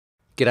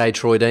G'day,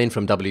 Troy Dean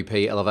from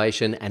WP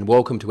Elevation, and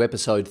welcome to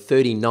episode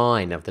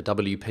 39 of the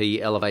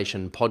WP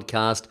Elevation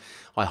podcast.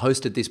 I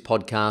hosted this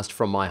podcast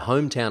from my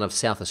hometown of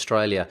South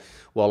Australia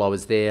while I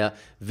was there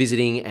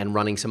visiting and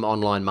running some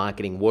online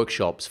marketing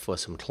workshops for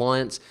some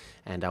clients.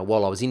 And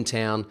while I was in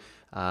town,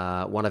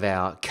 one of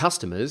our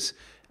customers,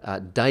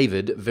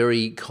 David,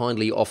 very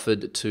kindly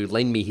offered to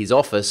lend me his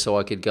office so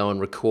I could go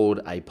and record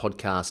a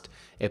podcast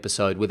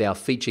episode with our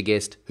feature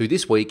guest, who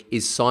this week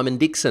is Simon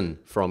Dickson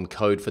from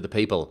Code for the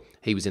People.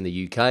 He was in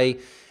the UK,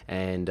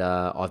 and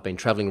I've been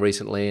traveling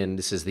recently, and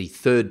this is the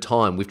third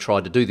time we've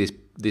tried to do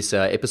this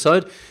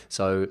episode.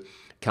 So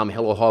come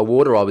hell or high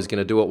water, I was going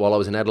to do it while I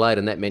was in Adelaide,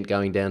 and that meant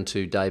going down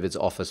to David's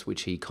office,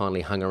 which he kindly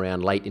hung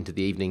around late into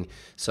the evening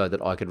so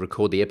that I could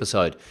record the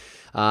episode.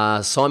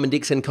 Simon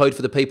Dickson, Code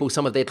for the People,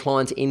 some of their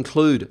clients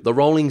include the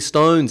Rolling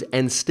Stones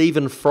and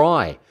Stephen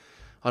Fry.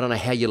 I don't know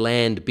how you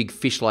land big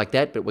fish like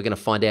that, but we're going to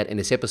find out in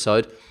this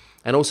episode.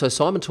 And also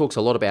Simon talks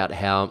a lot about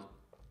how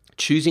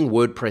choosing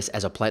WordPress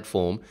as a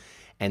platform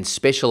and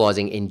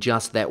specializing in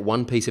just that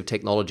one piece of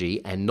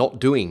technology and not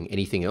doing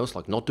anything else,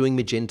 like not doing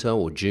Magento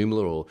or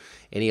Joomla or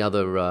any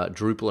other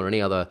Drupal or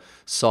any other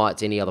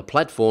sites, any other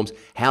platforms,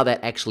 how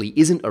that actually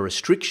isn't a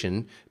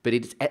restriction, but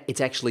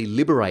it's actually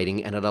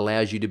liberating, and it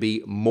allows you to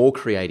be more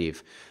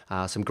creative.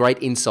 Some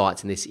great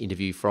insights in this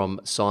interview from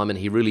Simon.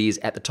 He really is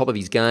at the top of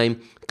his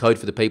game. Code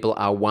for the People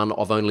are one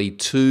of only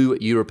 2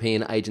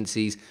 European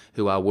agencies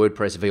who are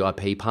WordPress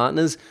VIP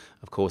partners.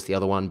 Of course, the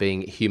other one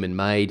being Human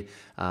Made,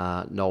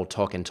 Noel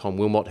Tock and Tom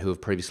Wilmot, who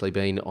have previously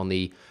been on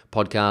the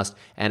podcast.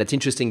 And it's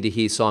interesting to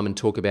hear Simon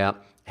talk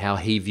about how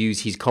he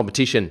views his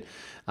competition,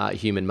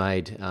 Human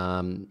Made.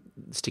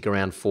 Stick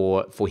around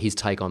for his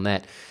take on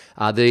that.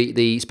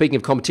 Speaking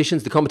of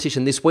competitions, the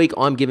competition this week,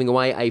 I'm giving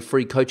away a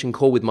free coaching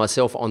call with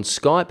myself on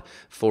Skype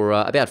for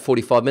about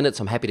 45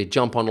 minutes. I'm happy to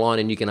jump online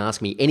and you can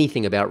ask me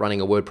anything about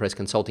running a WordPress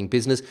consulting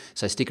business.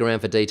 So stick around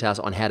for details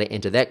on how to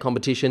enter that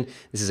competition.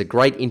 This is a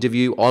great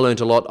interview. I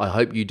learned a lot. I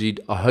hope you did.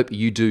 I hope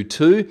you do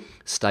too.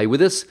 Stay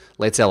with us.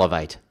 Let's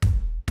elevate.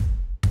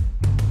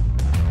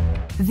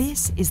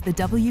 This is the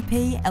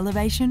WP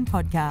Elevation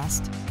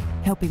Podcast,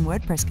 helping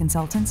WordPress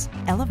consultants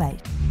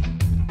elevate.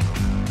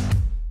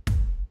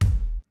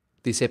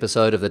 This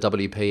episode of the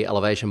WP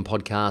Elevation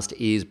Podcast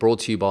is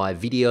brought to you by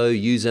Video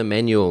User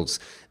Manuals,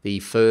 the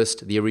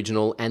first, the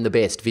original, and the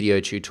best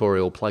video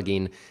tutorial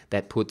plugin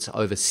that puts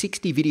over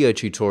 60 video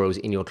tutorials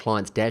in your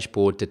client's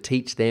dashboard to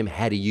teach them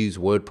how to use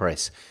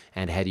WordPress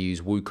and how to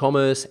use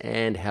WooCommerce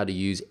and how to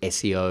use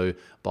SEO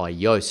by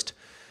Yoast.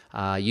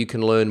 You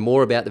can learn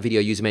more about the Video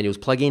User Manuals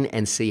plugin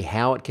and see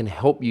how it can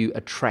help you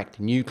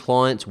attract new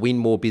clients, win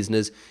more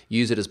business,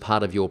 use it as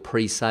part of your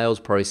pre-sales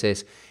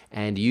process,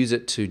 and use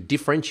it to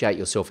differentiate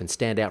yourself and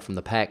stand out from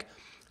the pack,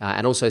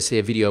 and also see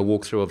a video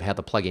walkthrough of how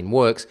the plugin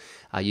works.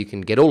 You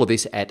can get all of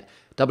this at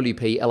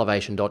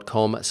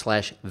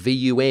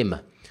wpelevation.com/VUM.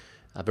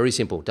 Very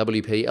simple,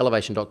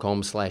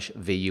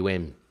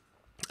 wpelevation.com/VUM.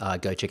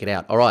 Go check it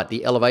out. All right,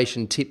 the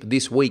elevation tip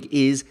this week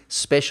is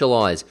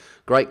specialize.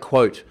 Great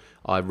quote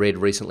I read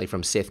recently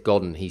from Seth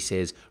Godin. He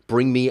says,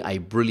 "Bring me a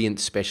brilliant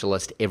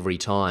specialist every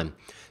time."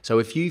 So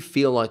if you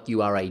feel like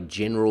you are a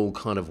general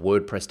kind of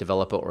WordPress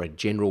developer or a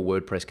general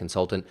WordPress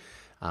consultant,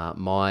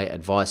 my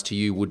advice to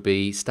you would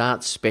be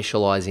start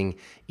specializing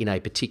in a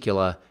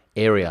particular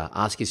area.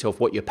 Ask yourself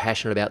what you're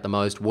passionate about the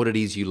most, what it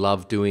is you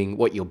love doing,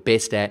 what you're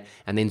best at,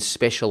 and then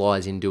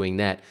specialize in doing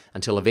that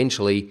until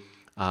eventually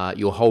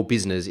your whole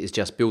business is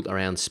just built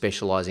around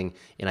specializing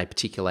in a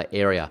particular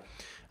area.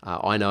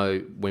 I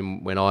know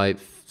when I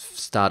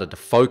started to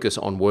focus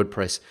on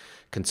WordPress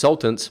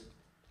consultants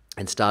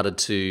and started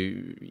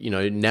to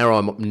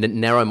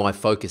narrow my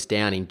focus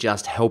down in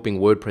just helping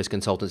WordPress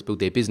consultants build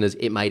their business,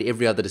 it made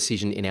every other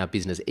decision in our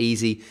business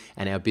easy,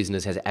 and our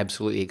business has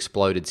absolutely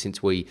exploded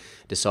since we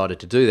decided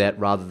to do that.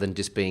 Rather than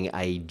just being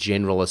a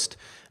generalist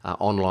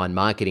online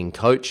marketing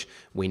coach,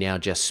 we now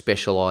just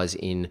specialize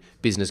in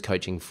business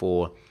coaching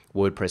for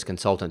WordPress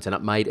consultants, and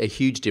it made a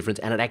huge difference,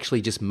 and it actually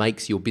just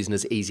makes your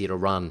business easier to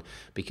run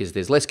because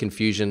there's less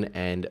confusion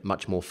and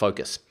much more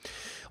focus.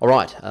 All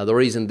right, the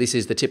reason this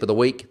is the tip of the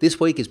week this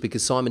week is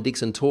because Simon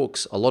Dickson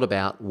talks a lot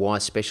about why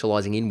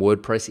specializing in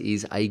WordPress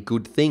is a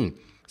good thing.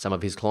 Some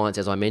of his clients,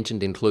 as I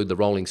mentioned, include the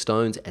Rolling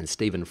Stones and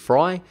Stephen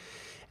Fry,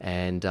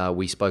 and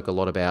we spoke a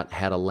lot about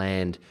how to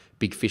land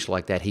big fish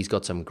like that. He's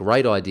got some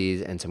great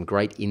ideas and some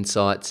great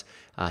insights.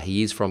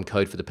 He is from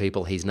Code for the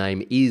People. His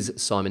name is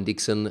Simon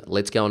Dickson.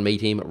 Let's go and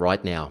meet him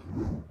right now.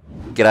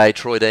 G'day,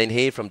 Troy Dean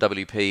here from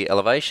WP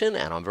Elevation,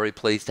 and I'm very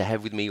pleased to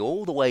have with me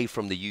all the way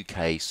from the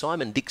UK,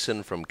 Simon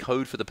Dickson from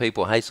Code for the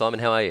People. Hey Simon,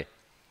 how are you?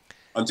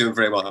 I'm doing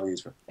very well. How are you,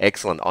 sir?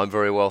 Excellent. I'm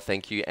very well,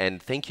 thank you.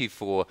 And thank you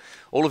for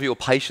all of your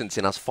patience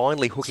in us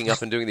finally hooking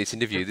up and doing this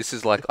interview. This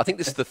is I think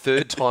this is the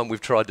third time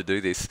we've tried to do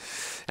this,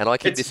 and I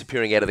keep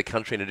disappearing out of the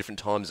country in a different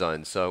time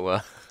zone.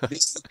 So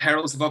This is the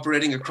perils of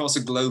operating across a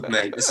globe,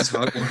 mate. This is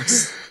how it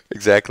works.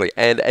 Exactly.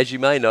 And as you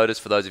may notice,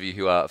 for those of you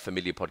who are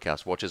familiar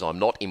podcast watchers, I'm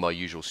not in my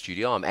usual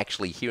studio. I'm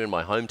actually here in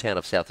my hometown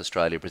of South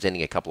Australia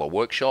presenting a couple of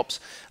workshops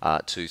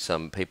to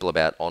some people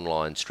about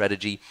online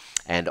strategy.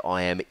 And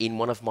I am in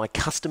one of my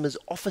customers'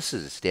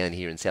 offices down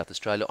here in South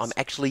Australia. I'm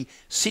actually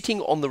sitting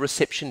on the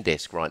reception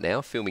desk right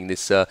now filming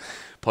this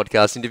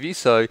podcast interview.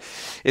 So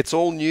it's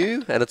all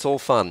new and it's all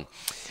fun.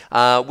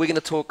 We're going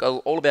to talk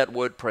all about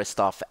WordPress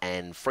stuff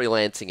and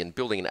freelancing and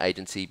building an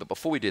agency. But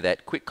before we do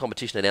that, quick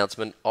competition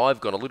announcement.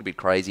 I've gone a little bit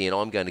crazy and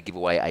I'm going to give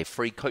away a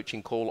free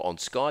coaching call on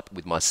Skype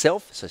with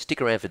myself. So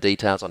stick around for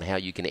details on how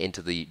you can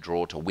enter the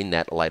draw to win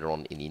that later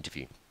on in the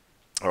interview.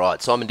 All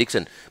right, Simon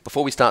Dickson,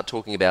 before we start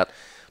talking about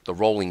the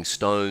Rolling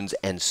Stones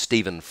and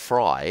Stephen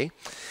Fry,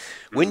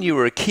 when you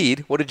were a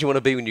kid, what did you want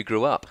to be when you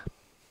grew up?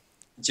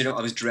 Do you know,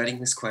 I was dreading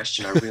this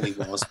question. I really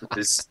was,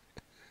 because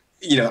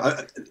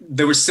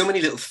there were so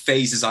many little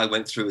phases I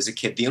went through as a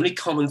kid. The only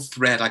common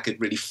thread I could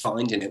really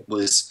find in it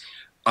was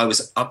I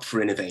was up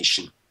for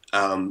innovation.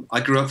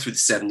 I grew up through the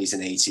 70s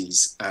and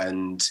 80s,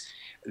 and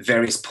at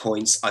various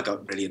points I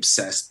got really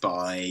obsessed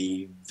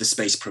by the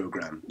space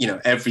program.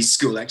 Every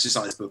school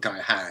exercise book I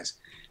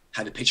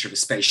had a picture of a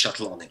space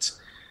shuttle on it.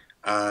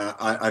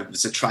 I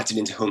was attracted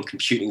into home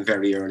computing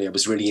very early. I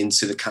was really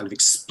into the kind of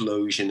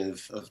explosion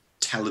of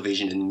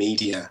television and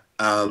media.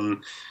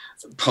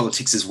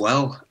 Politics as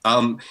well.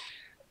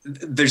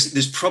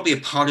 There's probably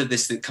a part of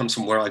this that comes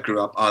from where I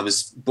grew up. I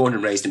was born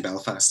and raised in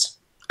Belfast,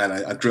 and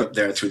I grew up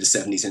there through the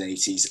 70s and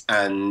 80s.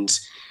 And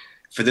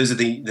for those of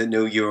you that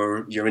know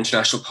your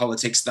international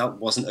politics, that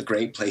wasn't a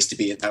great place to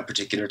be at that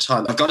particular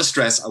time. I've got to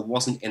stress, I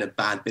wasn't in a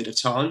bad bit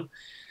of town,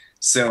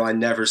 so I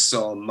never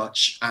saw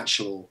much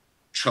actual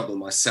trouble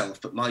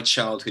myself. But my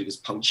childhood was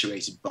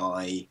punctuated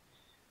by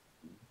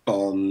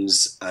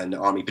bombs and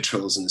army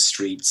patrols in the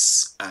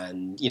streets,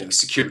 and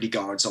security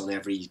guards on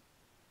every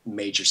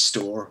major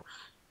store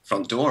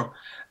front door,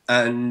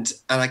 and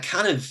I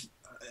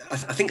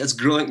think as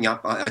growing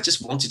up, I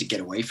just wanted to get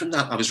away from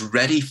that. I was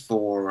ready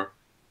for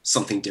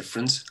something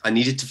different. I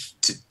needed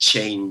to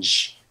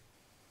change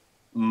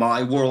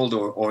my world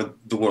or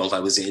the world I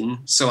was in.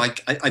 So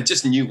I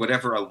just knew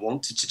whatever I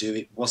wanted to do,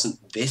 it wasn't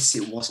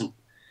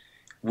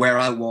where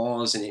I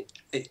was, and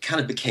it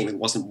kind of became, it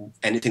wasn't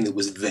anything that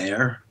was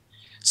there.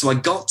 So I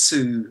got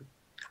to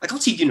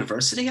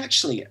university,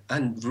 actually,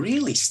 and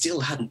really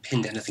still hadn't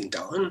pinned anything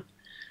down.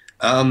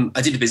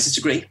 I did a business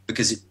degree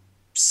because it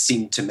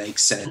seemed to make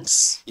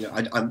sense.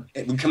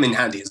 It would come in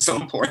handy at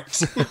some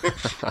point.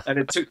 And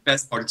it took the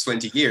best part of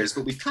 20 years,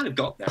 but we've kind of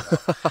got there.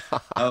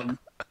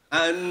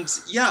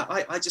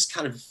 I just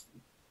kind of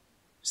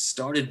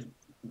started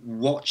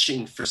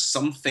watching for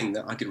something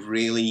that I could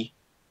really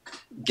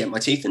get my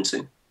teeth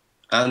into.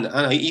 And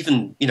I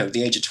even,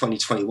 the age of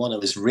 21, I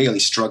was really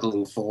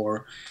struggling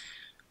for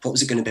what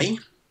was it going to be.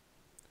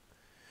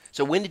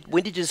 So when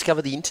did you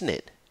discover the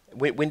internet?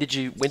 When did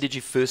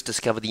you first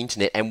discover the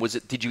internet? And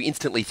did you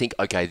instantly think,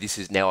 okay, this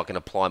is now I can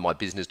apply my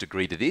business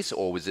degree to this,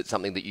 or was it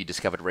something that you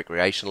discovered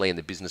recreationally and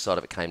the business side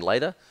of it came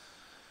later?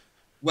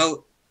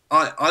 Well,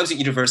 I was at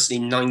university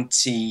in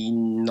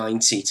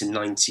 1990 to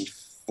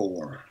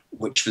 94,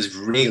 which was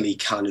really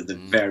kind of the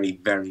very,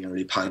 very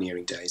early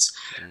pioneering days.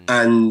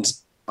 And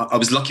I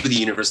was lucky with the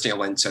university I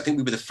went to. I think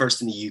we were the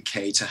first in the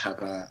UK to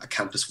have a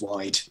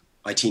campus-wide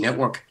IT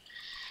network.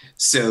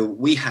 So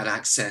we had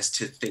access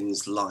to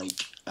things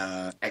like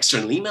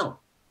external email,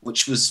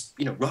 which was,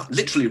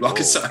 literally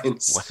rocket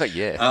science. Wow,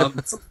 yeah.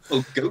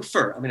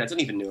 Gopher. I mean, I don't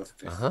even know if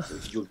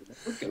you'll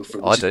remember Gopher.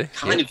 I do.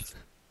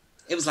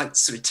 It was like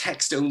sort of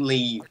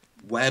text-only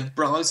web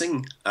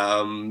browsing,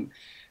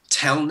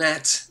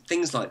 telnet,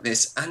 things like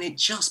this, and it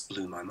just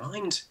blew my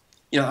mind.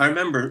 I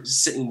remember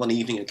sitting one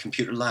evening at a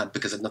computer lab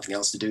because I had nothing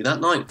else to do that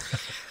night,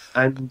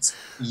 and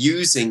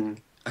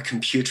using a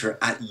computer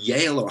at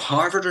Yale or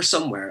Harvard or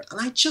somewhere, and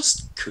I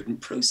just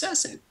couldn't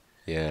process it.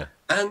 Yeah.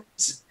 And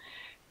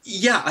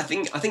yeah, I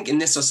think in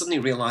this I suddenly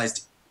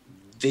realized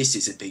this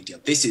is a big deal.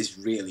 This is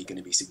really going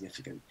to be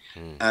significant.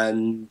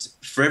 And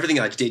for everything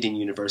I did in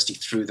university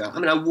through that, I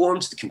mean, I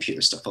warmed to the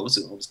computer stuff. I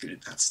wasn't always good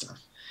at that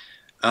stuff.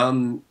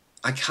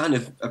 I kind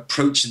of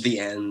approached the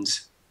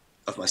end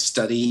of my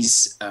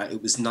studies.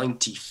 It was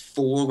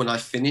 94 when I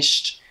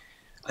finished.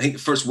 I think the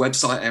first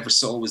website I ever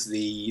saw was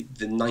the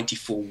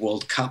 94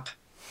 World Cup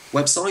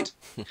website.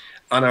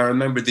 And I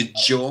remember the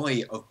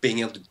joy of being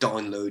able to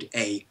download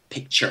a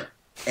picture.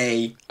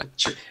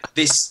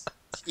 This,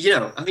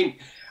 I mean,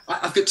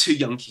 I've got two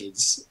young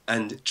kids,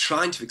 and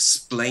trying to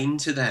explain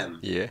to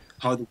them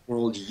how the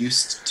world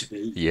used to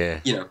be. Yeah.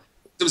 There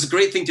was a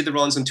great thing to the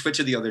runs on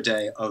Twitter the other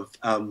day of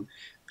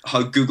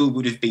how Google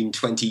would have been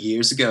 20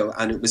 years ago,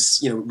 and it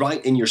was,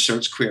 right in your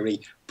search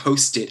query,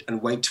 post it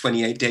and wait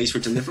 28 days for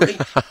delivery.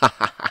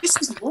 This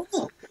is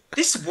normal.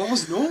 This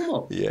was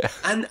normal. Yeah.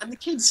 And the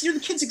kids, the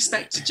kids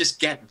expect to just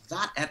get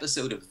that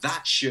episode of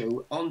that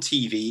show on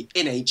TV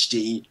in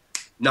HD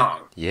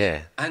now.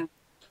 Yeah. And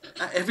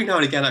every now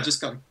and again, I just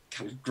got to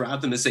kind of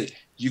grab them and say,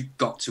 you've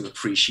got to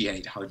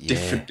appreciate how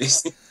different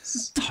this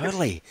is.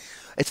 Totally.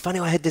 It's funny,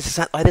 I had the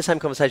same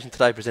conversation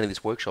today presenting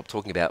this workshop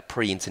talking about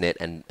pre-internet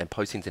and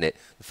post-internet.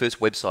 The first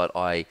website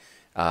I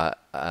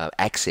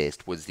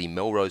accessed was the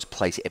Melrose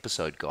Place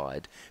episode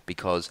guide,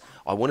 because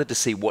I wanted to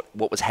see what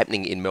was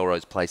happening in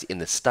Melrose Place in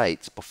the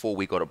States before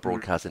we got it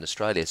broadcast in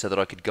Australia, so that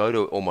I could go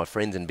to all my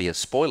friends and be a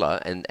spoiler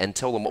and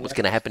tell them what was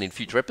going to happen in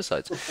future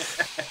episodes.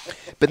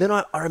 But then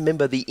I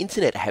remember the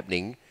internet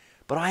happening,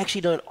 but I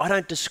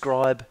don't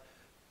describe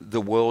the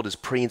world as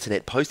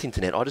pre-internet,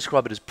 post-internet. I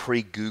describe it as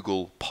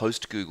pre-Google,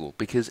 post-Google,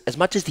 because as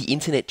much as the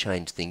internet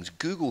changed things,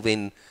 Google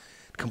then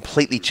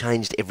completely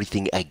changed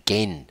everything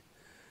again.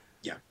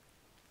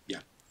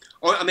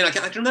 Oh, I mean, I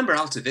can remember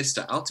Alta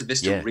Vista. Alta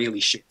Vista really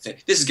shipped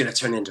it. This is going to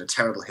turn into a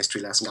terrible history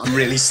lesson. I'm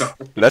really sorry.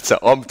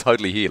 I'm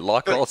totally here.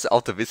 Like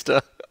Alta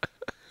Vista.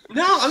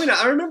 No, I mean,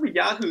 I remember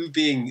Yahoo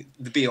being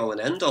the be-all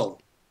and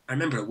end-all. I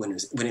remember it when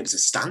it was a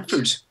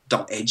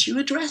Stanford.edu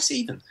address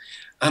even.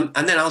 And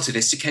then Alta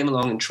Vista came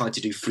along and tried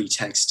to do free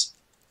text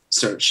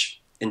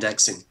search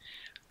indexing,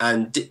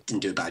 and didn't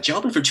do a bad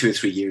job. And for 2 or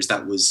 3 years,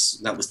 that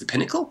was the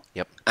pinnacle.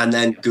 Yep. And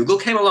then Google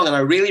came along, and I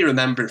really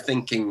remember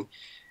thinking,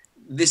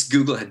 this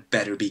Google had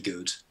better be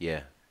good.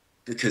 Yeah.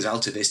 Because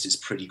Alta Vista is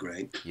pretty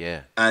great.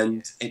 Yeah.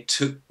 And it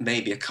took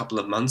maybe a couple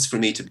of months for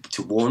me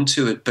to warm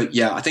to it. But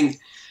yeah, I think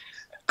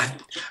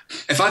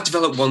if I've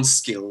developed one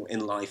skill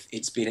in life,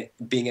 it's been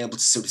being able to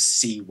sort of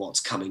see what's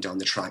coming down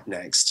the track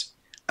next.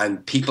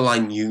 And people I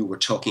knew were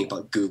talking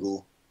about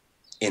Google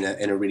in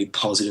a really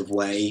positive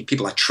way.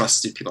 People I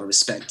trusted, people I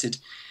respected.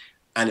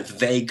 And if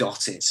they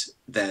got it,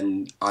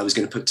 then I was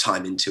going to put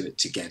time into it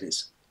to get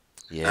it.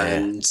 Yeah.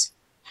 And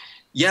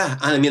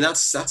I mean,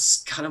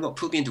 that's kind of what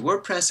pulled me into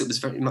WordPress. It was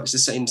very much the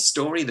same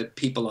story, that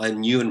people I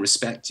knew and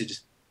respected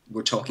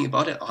were talking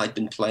about it. I'd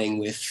been playing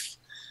with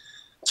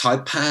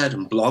Typepad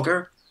and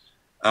Blogger.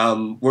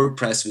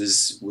 WordPress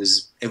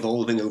was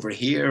evolving over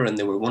here, and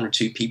there were 1 or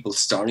 2 people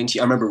starting to.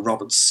 I remember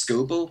Robert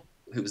Scoble,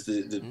 who was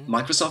the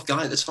Microsoft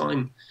guy at the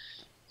time,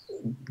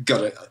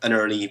 got an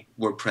early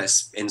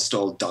WordPress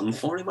install done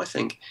for him, I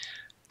think.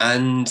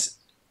 And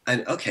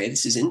okay,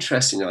 this is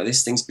interesting now.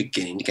 This thing's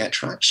beginning to get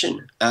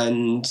traction.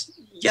 And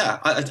yeah,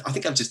 I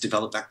think I've just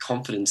developed that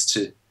confidence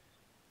to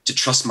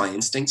trust my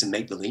instincts and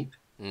make the leap.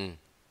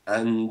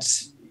 And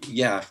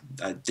yeah,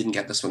 I didn't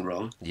get this one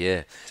wrong.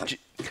 Yeah. Do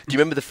you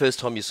remember the first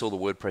time you saw the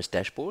WordPress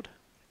dashboard?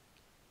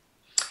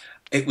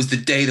 It was the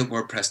day that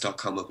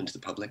WordPress.com opened to the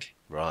public.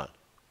 Right.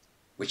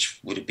 Which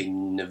would have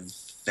been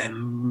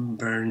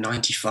November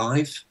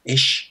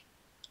 95-ish.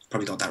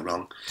 Probably got that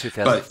wrong.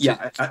 2000, but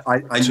yeah,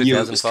 I knew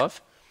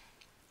 2005?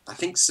 I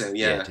think so,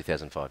 yeah. Yeah,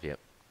 2005, yeah.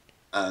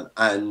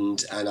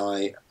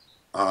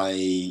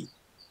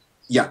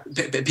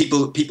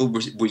 People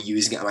were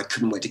using it, and I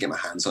couldn't wait to get my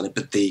hands on it.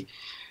 But the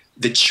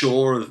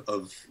chore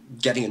of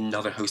getting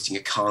another hosting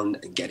account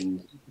and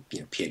getting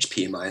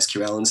PHP and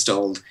MySQL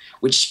installed,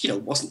 which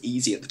wasn't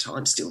easy at the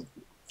time, still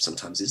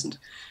sometimes isn't.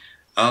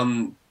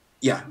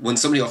 When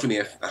somebody offered me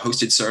a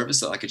hosted service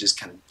that I could just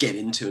kind of get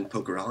into and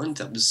poke around,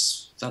 that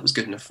was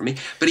good enough for me.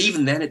 But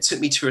even then, it took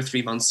me 2 or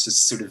 3 months to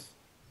sort of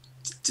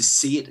to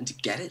see it and to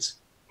get it.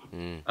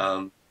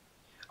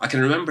 I can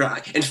remember,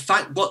 in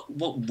fact, what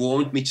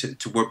warmed me to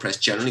WordPress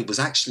generally was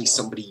actually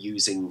somebody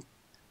using,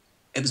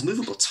 it was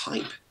movable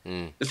type.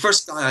 The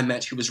first guy I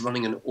met who was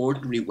running an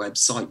ordinary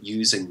website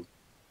using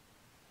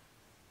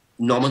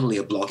nominally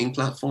a blogging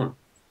platform,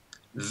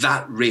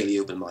 that really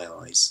opened my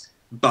eyes.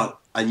 But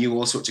I knew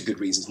all sorts of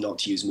good reasons not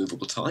to use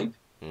movable type.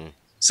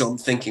 So I'm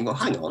thinking, well,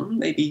 hang on,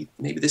 maybe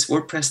this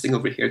WordPress thing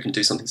over here can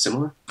do something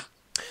similar.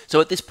 So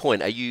at this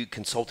point, are you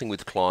consulting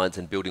with clients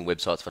and building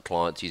websites for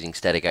clients using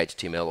static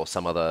HTML or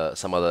some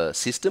other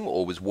system,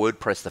 or was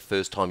WordPress the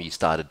first time you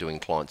started doing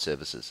client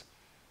services?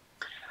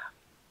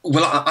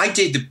 Well, I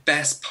did the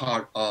best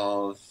part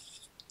of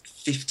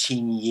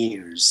 15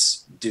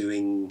 years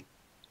doing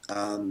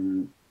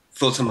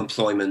full-time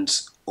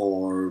employment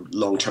or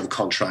long-term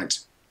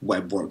contract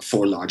web work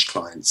for large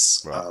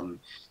clients. Right.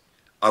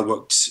 I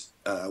worked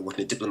in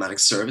a diplomatic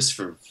service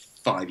for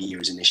 5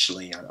 years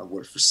initially. I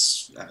worked for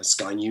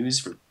Sky News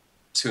for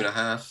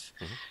 2.5.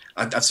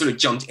 I've sort of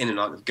jumped in and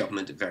out of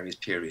government at various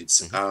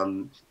periods.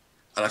 And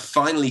I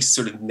finally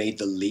sort of made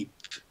the leap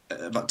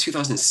about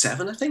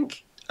 2007, I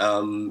think.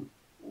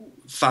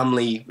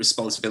 Family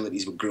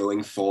responsibilities were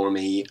growing for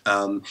me.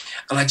 And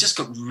I just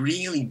got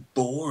really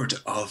bored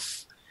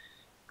of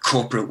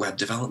corporate web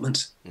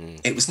development.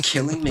 It was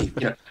killing me.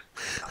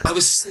 I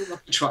was so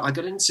lucky to try. I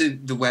got into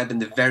the web in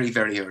the very,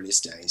 very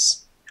earliest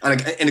days. And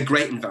in a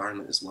great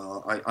environment as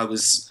well. I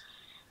was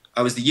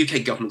the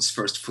UK government's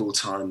first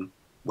full-time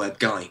web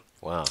guy.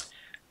 Wow.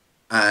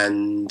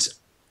 And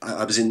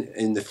I was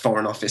in the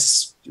Foreign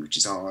Office, which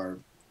is our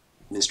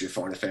Ministry of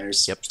Foreign Affairs,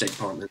 State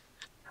Department.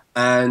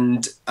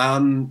 And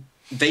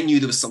they knew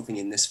there was something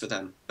in this for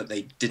them, but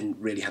they didn't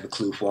really have a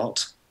clue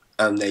what.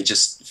 And they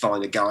just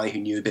found a guy who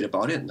knew a bit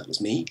about it, and that was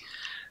me.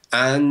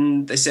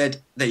 And they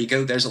said, there you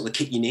go, there's all the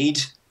kit you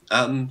need.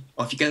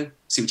 Off you go,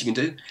 see what you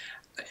can do.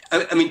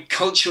 I mean,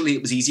 culturally,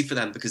 it was easy for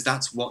them because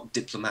that's what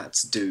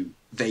diplomats do.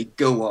 They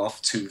go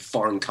off to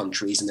foreign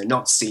countries and they're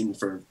not seen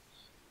for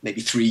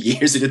maybe 3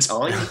 years at a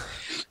time.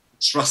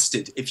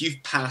 Trusted. If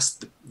you've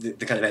passed the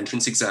kind of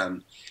entrance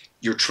exam,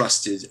 you're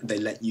trusted. They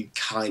let you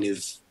kind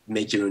of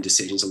make your own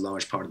decisions a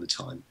large part of the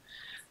time.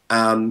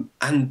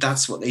 And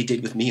that's what they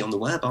did with me on the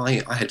web.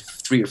 I had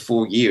 3 or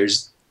 4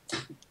 years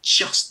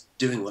just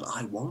doing what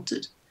I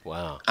wanted.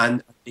 Wow.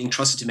 And being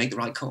trusted to make the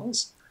right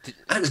calls.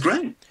 And it was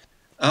great.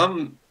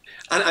 And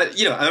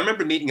I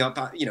remember meeting up,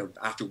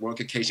 after work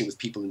occasionally with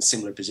people in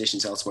similar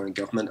positions elsewhere in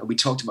government, and we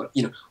talked about,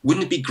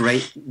 wouldn't it be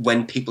great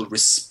when people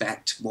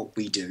respect what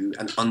we do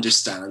and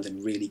understand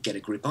and really get a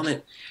grip on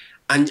it?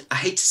 And I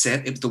hate to say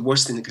it, it was the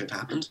worst thing that could have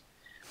happened,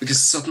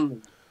 because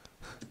suddenly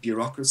the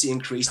bureaucracy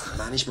increased, the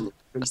management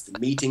increased, the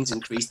meetings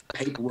increased, the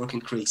paperwork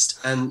increased,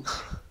 and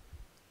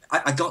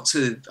I got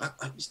to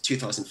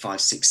 2005,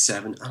 6,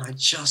 7, and I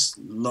just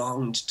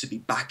longed to be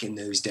back in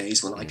those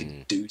days when I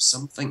could do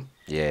something.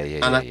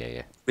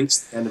 Yeah.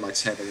 Reached the end of my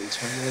tether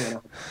internally,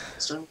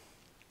 and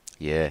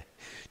Yeah.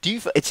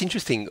 It's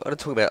interesting. I want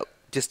to talk about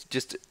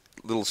just a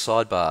little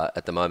sidebar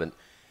at the moment.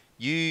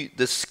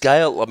 The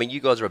scale. I mean, you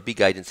guys are a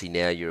big agency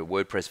now. You're a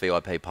WordPress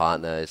VIP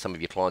partner. Some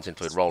of your clients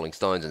include Rolling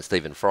Stones and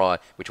Stephen Fry,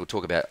 which we'll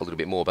talk about a little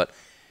bit more. But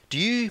do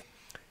you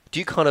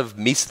kind of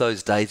miss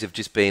those days of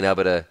just being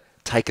able to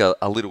take a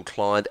little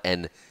client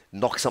and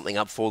knock something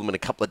up for them in a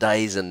couple of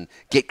days and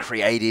get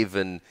creative,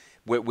 and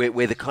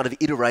where the kind of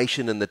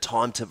iteration and the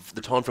time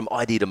from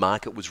idea to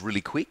market was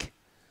really quick?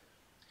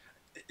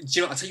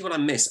 I'll tell you what I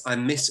miss. I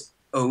miss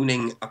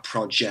owning a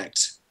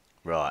project,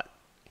 right,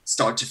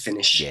 start to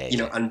finish.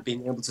 And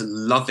being able to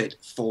love it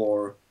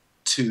for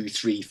 2,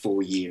 3,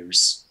 4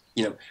 years.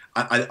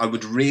 I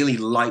would really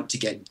like to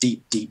get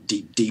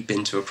deep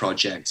into a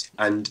project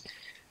and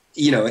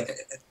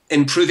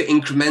improve it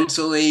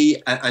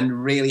incrementally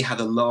and really have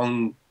a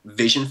long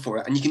vision for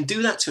it. And you can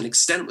do that to an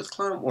extent with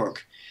client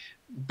work,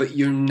 but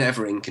you're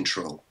never in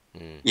control.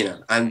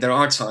 And there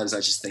are times I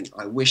just think,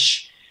 I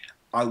wish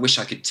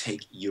I could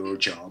take your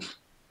job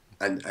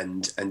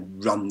and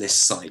run this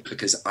site,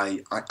 because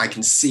I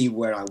can see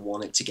where I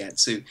want it to get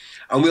to.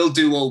 And we'll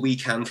do all we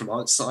can from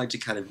outside to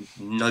kind of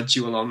nudge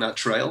you along that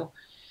trail.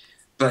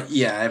 But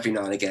yeah, every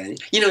now and again,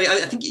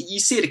 I think you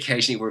see it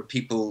occasionally where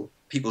people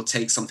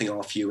take something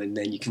off you, and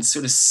then you can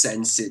sort of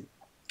sense it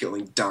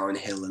going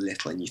downhill a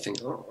little, and you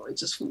think, oh, I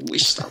just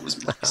wish that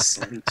was my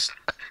site.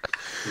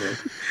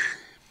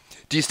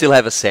 Do you still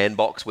have a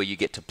sandbox where you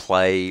get to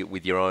play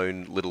with your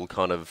own little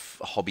kind of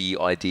hobby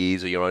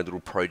ideas or your own little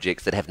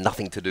projects that have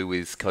nothing to do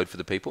with Code for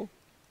the People?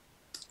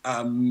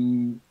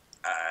 I've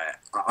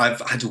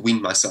had to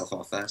wean myself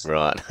off that.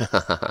 Right.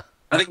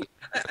 I think,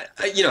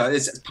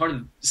 it's part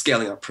of the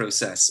scaling up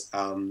process.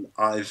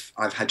 I've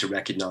had to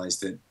recognise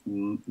that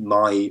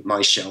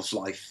my shelf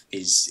life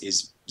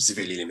is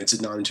severely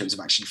limited now in terms of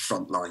actually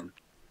frontline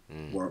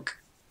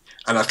work,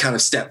 and I've kind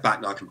of stepped back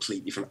now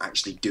completely from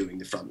actually doing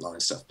the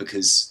frontline stuff,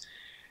 because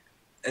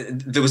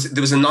there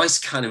was a nice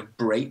kind of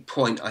break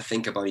point, I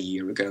think, about a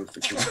year ago,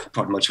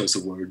 pardon my choice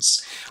of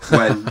words,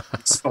 when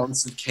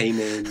sponsors came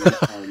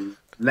in,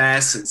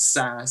 less and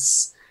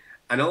SaaS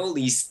and all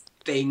these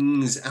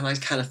things, and I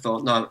kind of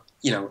thought, no,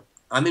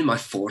 I'm in my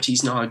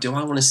 40s now. Do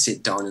I want to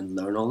sit down and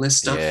learn all this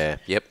stuff? Yeah,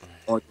 yep.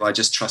 Or do I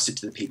just trust it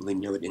to the people who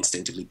know it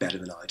instinctively better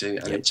than I do?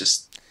 And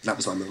that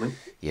was my moment.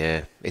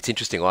 Yeah, it's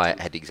interesting. I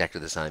had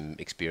exactly the same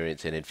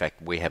experience, and in fact,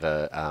 we have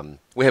a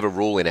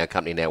rule in our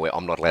company now where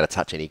I'm not allowed to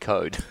touch any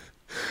code.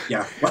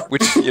 Yeah,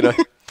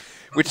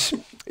 which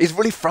is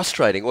really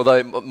frustrating.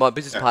 Although my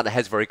business partner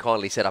has very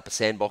kindly set up a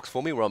sandbox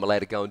for me where I'm allowed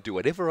to go and do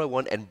whatever I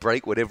want and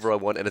break whatever I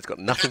want, and it's got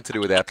nothing to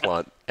do with our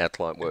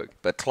client work.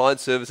 But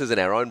client services and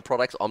our own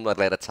products, I'm not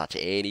allowed to touch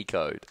any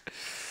code.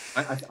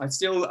 I've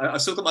still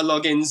got my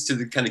logins to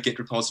the kind of Git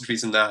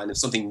repositories and that, and if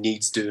something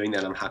needs doing,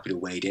 then I'm happy to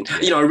wade in.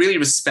 I really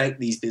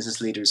respect these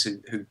business leaders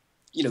who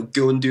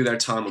go and do their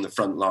time on the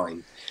front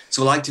line.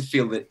 So I like to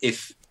feel that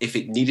if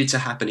it needed to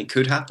happen, it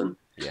could happen.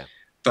 Yeah.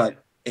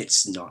 But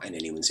it's not in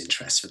anyone's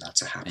interest for that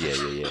to happen.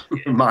 Yeah.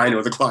 Mine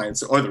or the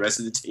clients or the rest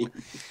of the team.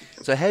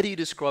 So how do you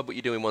describe what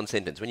you do in one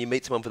sentence? When you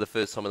meet someone for the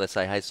first time and they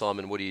say, hey,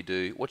 Simon, what do you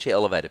do? What's your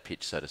elevator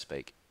pitch, so to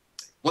speak?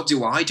 What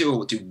do I do, or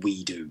what do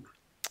we do?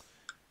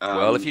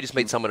 Well, if you just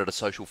meet someone at a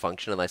social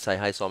function and they say,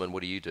 hey, Simon,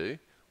 what do you do?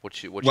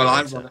 What's your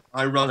answer?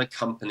 I run a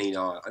company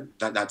now.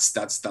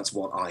 That's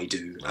what I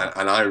do. Right.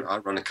 And I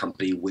run a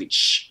company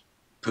which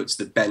puts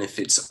the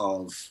benefits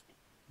of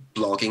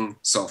blogging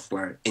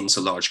software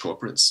into large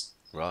corporates.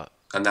 Right.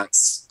 And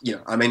that's,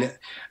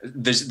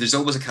 there's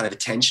always a kind of a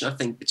tension, I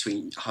think,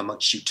 between how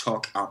much you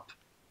talk up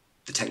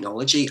the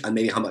technology and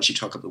maybe how much you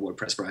talk up the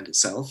WordPress brand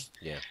itself.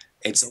 Yeah.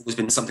 It's always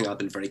been something I've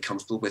been very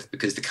comfortable with,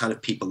 because the kind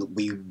of people that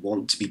we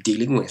want to be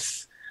dealing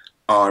with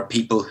are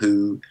people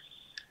who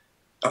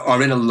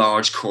are in a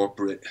large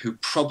corporate who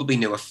probably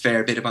know a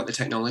fair bit about the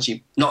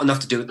technology, not enough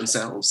to do it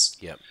themselves,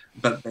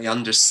 but they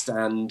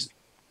understand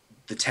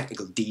the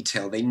technical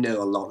detail. They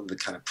know a lot of the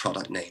kind of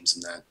product names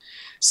and that.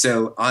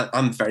 So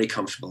I'm very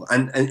comfortable.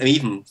 And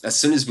even as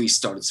soon as we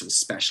started sort of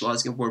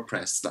specializing in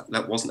WordPress,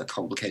 that wasn't a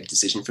complicated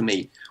decision for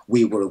me.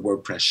 We were a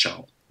WordPress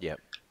shop. Yep.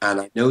 And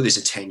I know there's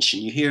a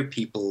tension. You hear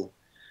people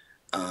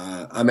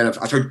I mean,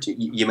 I've heard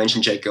you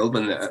mentioned Jake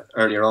Goldman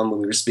earlier on when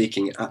we were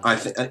speaking. I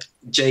think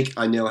Jake,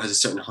 I know, has a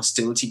certain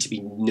hostility to be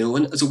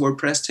known as a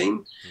WordPress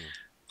team.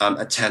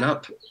 At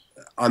 10up,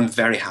 I'm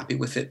very happy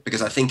with it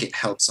because I think it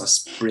helps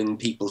us bring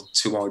people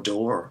to our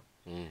door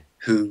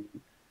who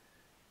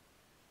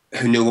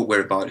know what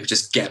we're about, who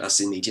just get us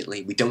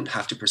immediately. We don't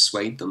have to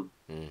persuade them.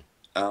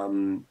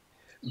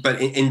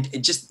 But in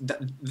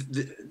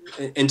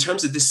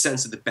terms of this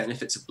sense of the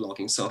benefits of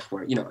blogging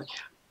software, you know,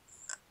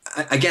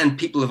 again,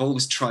 people have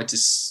always tried to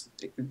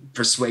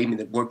persuade me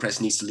that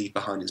WordPress needs to leave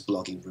behind its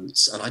blogging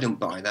roots, and I don't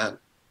buy that.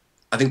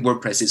 I think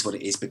WordPress is what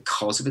it is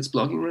because of its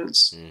blogging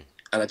roots,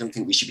 and I don't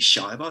think we should be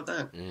shy about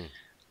that.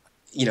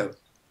 You know,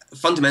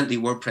 fundamentally,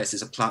 WordPress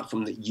is a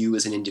platform that you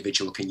as an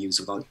individual can use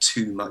without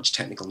too much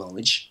technical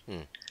knowledge,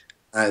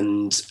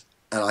 and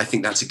I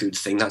think that's a good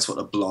thing. That's what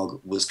a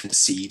blog was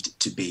conceived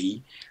to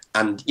be.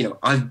 And, you know,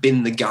 I've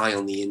been the guy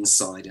on the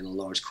inside in a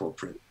large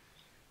corporate,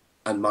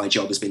 and my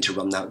job has been to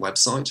run that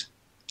website.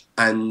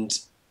 And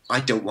I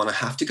don't want to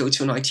have to go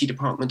to an IT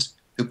department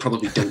who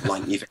probably don't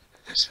like me very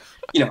much.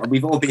 You know,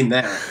 we've all been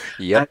there.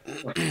 Yep.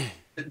 And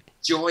the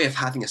joy of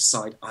having a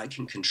site I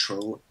can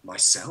control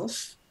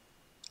myself,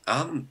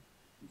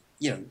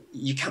 you know,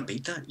 you can't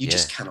beat that. You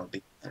just cannot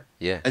beat that.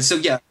 Yeah. And so,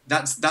 yeah,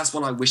 that's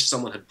what I wish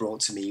someone had brought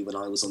to me when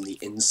I was on the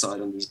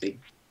inside on these big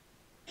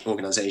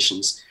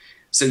organizations.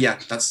 So yeah,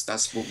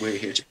 that's what we're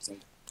here to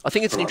present. I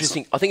think it's an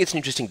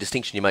interesting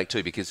distinction you make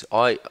too, because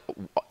my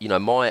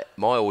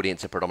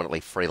audience are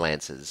predominantly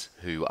freelancers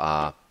who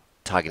are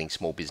targeting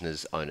small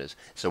business owners.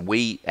 So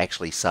we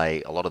actually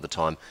say a lot of the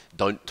time,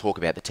 don't talk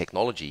about the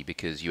technology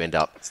because you end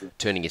up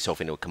turning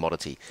yourself into a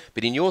commodity.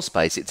 But in your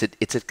space,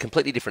 it's a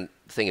completely different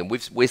thing. And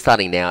we're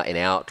starting now in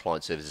our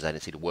client services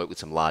agency to work with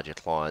some larger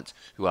clients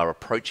who are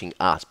approaching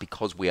us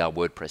because we are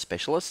WordPress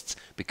specialists,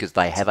 because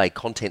they have a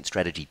content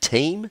strategy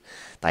team,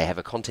 they have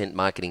a content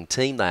marketing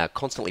team, they are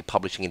constantly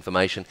publishing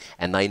information,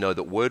 and they know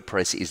that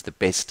WordPress is the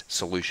best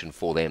solution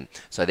for them.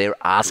 So they're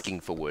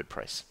asking for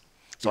WordPress.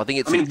 So I think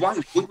it's. I mean, why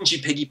wouldn't you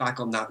piggyback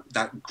on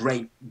that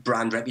great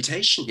brand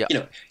reputation? Yep. You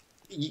know,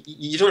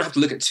 you don't have to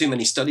look at too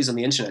many studies on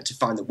the internet to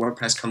find that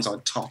WordPress comes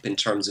out top in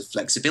terms of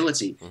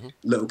flexibility,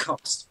 low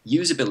cost,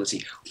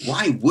 usability.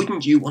 Why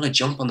wouldn't you want to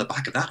jump on the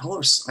back of that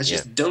horse? I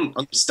just don't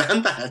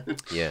understand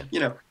that. Yeah. You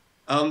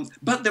know,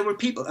 but there were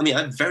people. I mean,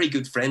 I have very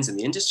good friends in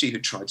the industry who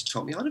tried to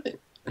talk me out of it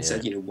and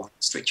said, you know, why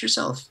restrict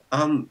yourself?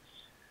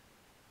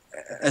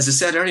 As I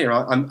said earlier,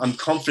 I'm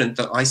confident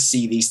that I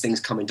see these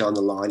things coming down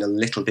the line a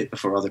little bit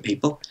before other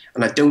people,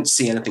 and I don't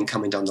see anything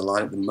coming down the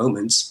line at the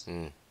moment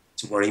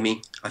to worry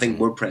me. I think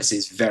WordPress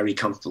is very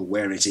comfortable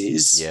where it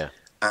is,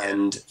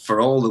 and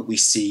for all that we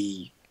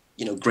see,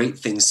 you know, great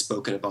things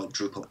spoken about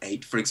Drupal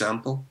 8, for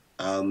example,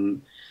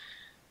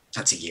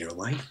 that's a year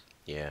away.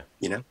 Yeah,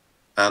 you know,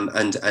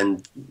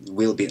 and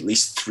we'll be at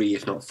least 3,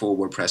 if not 4,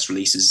 WordPress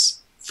releases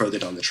further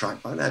down the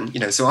track by then, you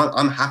know. So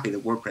I'm happy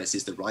that WordPress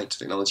is the right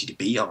technology to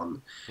be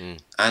on,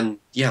 and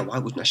yeah, why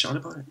wouldn't I shout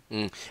about it?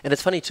 And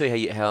it's funny too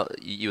how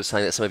you were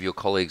saying that some of your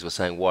colleagues were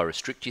saying, why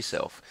restrict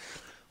yourself?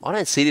 I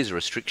don't see it as a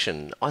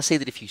restriction. I see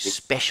that if you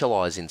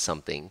specialize in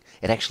something,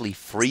 it actually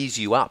frees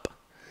you up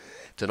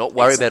to not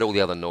worry about all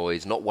the other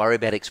noise, not worry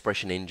about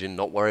Expression Engine,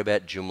 not worry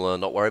about Joomla,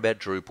 not worry about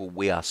Drupal.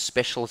 We are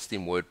specialists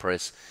in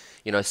WordPress.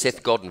 You know,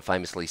 Seth Godin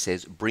famously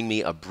says, bring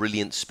me a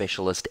brilliant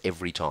specialist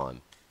every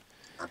time.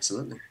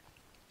 Absolutely.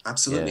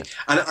 Absolutely.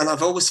 Yeah. And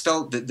I've always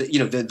felt that you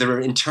know, there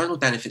are internal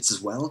benefits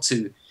as well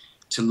to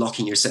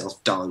locking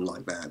yourself down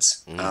like that.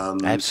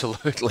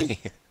 Absolutely.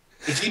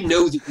 If you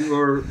know that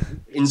you're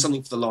in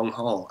something for the long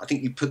haul, I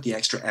think you put the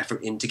extra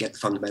effort in to get the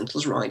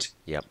fundamentals right.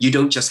 Yep. You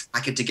don't just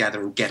hack it together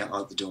and get it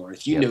out the door.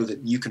 If you know that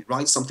you can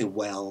write something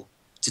well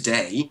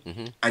today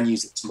and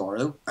use it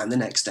tomorrow and the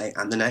next day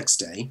and the next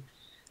day,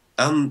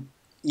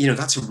 you know,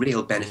 that's a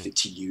real benefit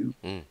to you.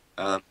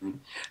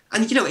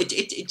 And you know,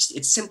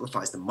 it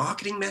simplifies the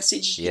marketing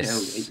message.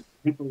 Yes.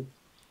 You know,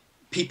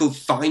 people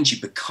find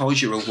you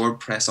because you're a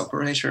WordPress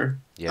operator.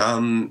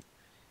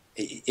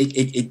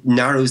 It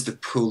narrows the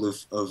pool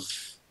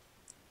of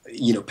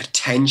you know,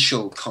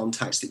 potential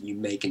contacts that you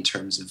make in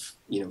terms of,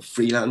 you know,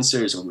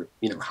 freelancers or,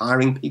 you know,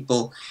 hiring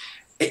people.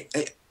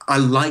 I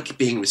like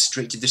being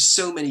restricted. There's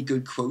so many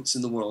good quotes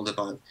in the world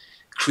about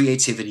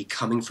creativity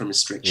coming from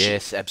restriction.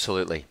 Yes,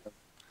 absolutely.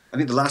 I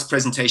think the last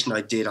presentation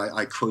I did,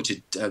 I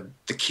quoted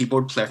the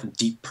keyboard player from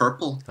Deep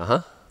Purple.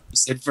 He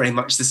said very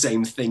much the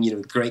same thing, you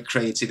know, great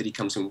creativity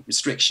comes from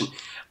restriction.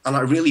 And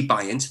I really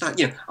buy into that.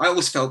 You know, I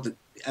always felt that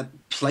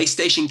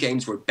PlayStation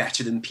games were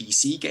better than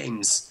PC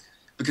games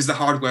because the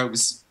hardware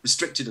was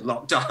restricted and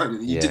locked down,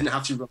 and you didn't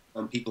have to rely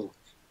on people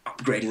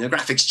upgrading their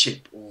graphics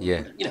chip. Or,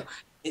 you know,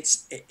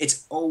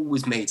 it's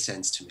always made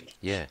sense to me.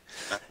 Yeah,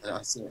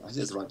 I see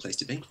it's the right place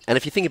to be. And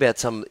if you think about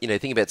some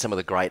of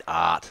the great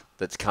art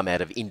that's come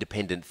out of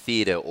independent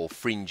theatre or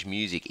fringe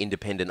music,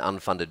 independent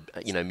unfunded,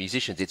 you know,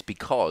 musicians, it's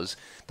because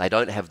they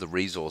don't have the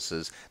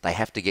resources. They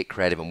have to get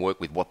creative and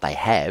work with what they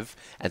have,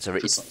 and so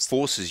it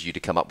forces you to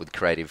come up with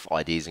creative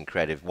ideas and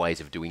creative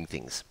ways of doing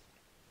things.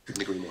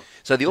 Couldn't agree more.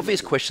 So the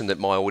obvious question that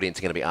my audience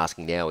are going to be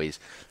asking now is,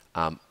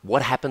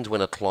 What happens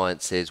when a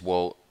client says,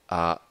 well,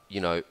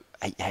 you know,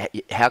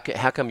 how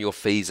come your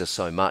fees are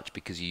so much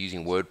because you're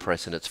using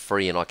WordPress and it's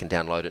free and I can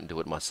download it and do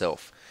it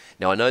myself?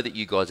 Now, I know that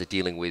you guys are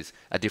dealing with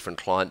a different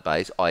client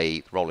base,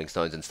 i.e. Rolling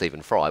Stones and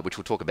Stephen Fry, which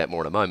we'll talk about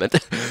more in a moment.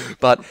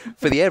 But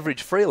for the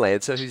average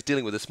freelancer who's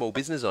dealing with a small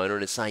business owner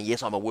and is saying,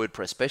 yes, I'm a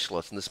WordPress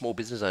specialist, and the small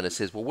business owner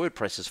says, well,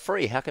 WordPress is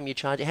free. How come you're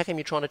trying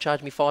to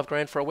charge me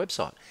 $5,000 for a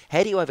website?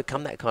 How do you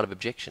overcome that kind of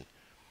objection?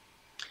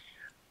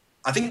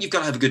 I think you've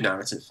got to have a good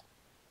narrative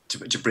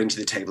to bring to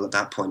the table at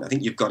that point. I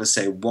think you've got to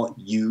say what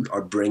you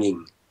are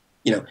bringing.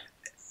 You know,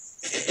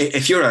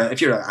 if you're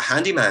a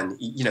handyman,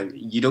 you know,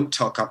 you don't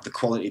talk up the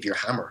quality of your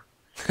hammer.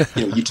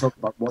 You know, you talk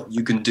about what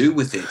you can do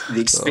with it,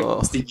 the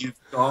experience that you've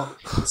got,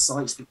 the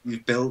sites that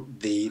you've built,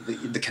 the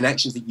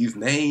connections that you've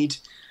made.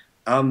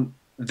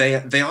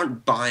 They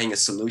aren't buying a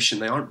solution.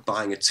 They aren't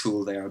buying a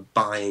tool. They're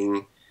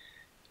buying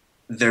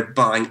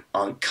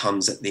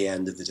outcomes at the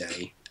end of the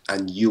day.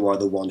 And you are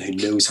the one who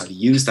knows how to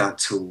use that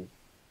tool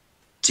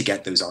to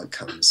get those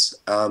outcomes.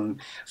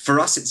 For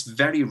us, it's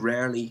very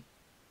rarely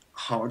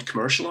hard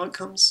commercial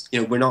outcomes.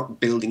 You know, we're not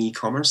building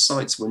e-commerce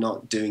sites. We're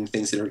not doing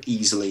things that are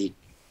easily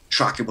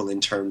trackable in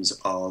terms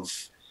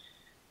of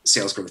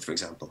sales growth, for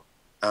example.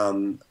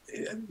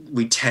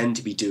 We tend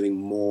to be doing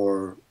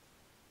more,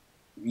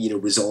 you know,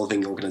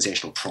 resolving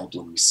organizational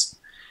problems,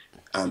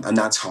 and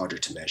that's harder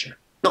to measure.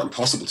 Not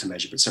impossible to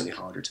measure, but certainly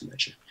harder to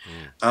measure.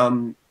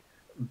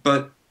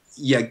 But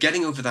yeah,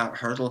 getting over that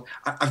hurdle,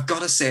 I've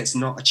got to say it's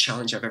not a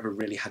challenge I've ever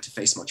really had to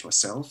face much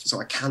myself, so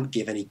I can't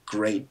give any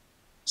great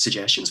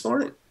suggestions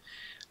for it.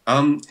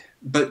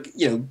 But,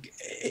 you know,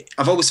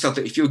 I've always felt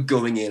that if you're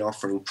going in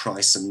offering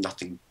price and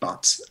nothing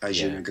but as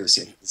you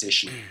negotiate a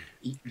position,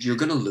 you're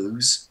going to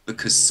lose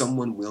because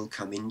someone will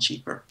come in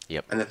cheaper.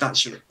 Yep. And if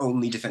that's your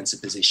only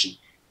defensive position,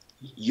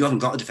 you haven't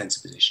got a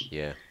defensive position.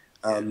 Yeah.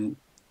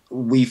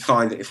 We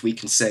find that if we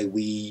can say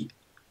we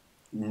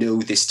know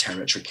this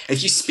territory,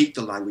 if you speak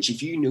the language,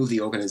 if you know the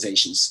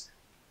organization's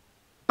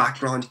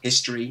background,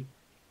 history,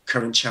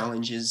 current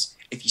challenges,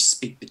 if you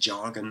speak the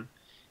jargon,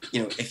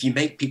 you know, if you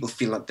make people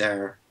feel like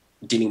they're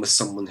dealing with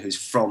someone who's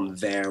from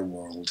their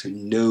world, who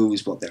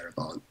knows what they're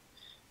about,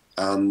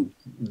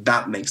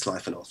 that makes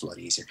life an awful lot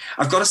easier.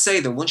 I've got to say,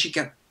 though, once you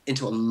get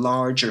into a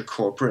larger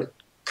corporate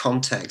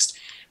context,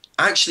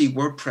 actually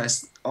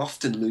WordPress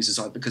often loses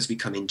out because we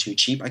come in too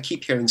cheap. I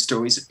keep hearing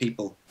stories of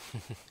people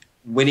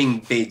winning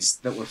bids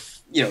that were,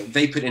 you know,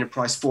 they put in a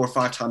price 4 or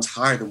 5 times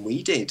higher than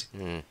we did,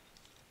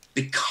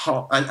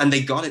 because and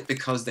they got it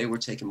because they were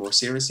taken more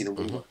seriously than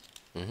we were.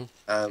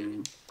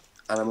 And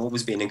I'm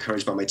always being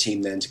encouraged by my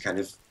team then to kind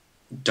of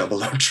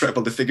double or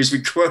treble the figures we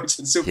quote,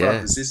 and so far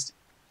I've resisted.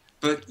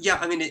 But yeah,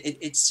 I mean,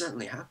 it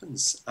certainly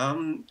happens.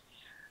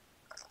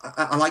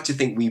 I like to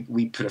think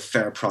we put a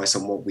fair price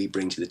on what we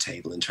bring to the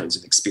table in terms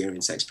of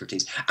experience,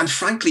 expertise, and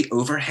frankly,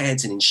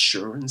 overheads and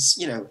insurance.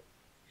 You know,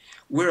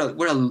 we're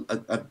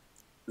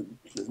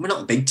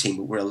not a big team,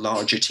 but we're a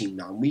larger team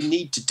now. We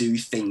need to do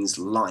things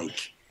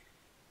like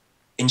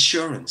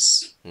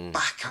insurance,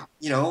 backup,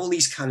 you know, all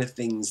these kind of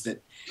things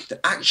that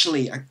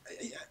actually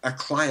a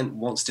client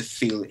wants to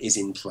feel is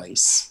in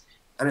place.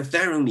 And if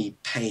they're only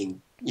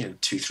paying, you know,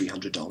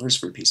 $200-300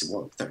 for a piece of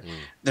work, they're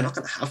not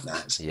going to have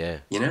that. Yeah.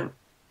 You know,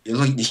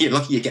 you're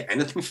lucky you get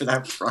anything for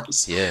that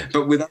price. Yeah.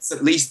 But with us,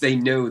 at least they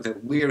know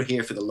that we're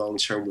here for the long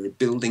term. We're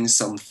building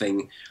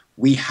something.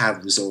 We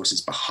have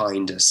resources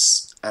behind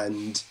us,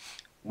 and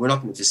we're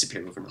not going to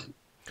disappear overnight.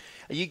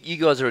 You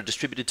guys are a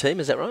distributed team,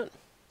 is that right?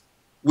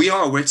 We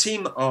are. We're a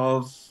team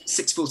of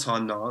 6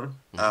 full-time now,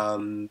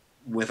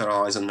 with our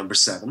eyes on number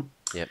 7.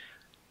 Yep.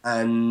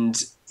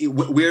 And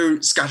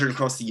we're scattered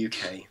across the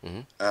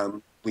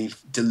UK.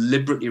 We've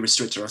deliberately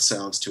restricted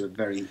ourselves to a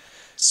very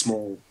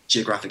small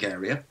geographic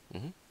area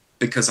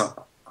because,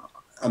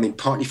 I mean,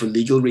 partly for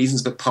legal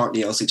reasons, but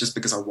partly also just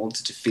because I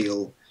wanted to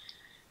feel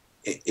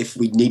if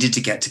we needed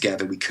to get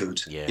together, we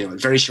could. Yeah. You know, in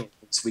very short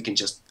notice, we can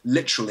just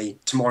literally,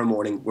 tomorrow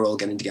morning, we're all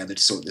getting together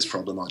to sort this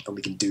problem out, and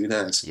we can do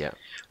that. Yeah.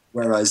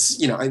 Whereas,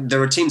 you know,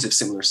 there are teams of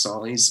similar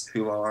size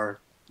who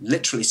are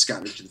literally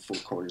scattered to the 4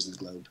 corners of the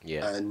globe.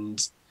 Yeah.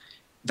 And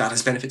that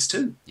has benefits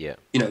too. Yeah.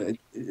 You know,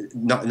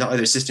 not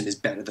either system is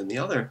better than the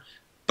other,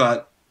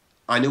 but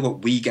I know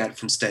what we get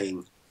from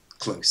staying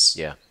close.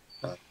 Yeah.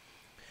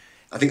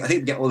 I think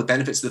we get all the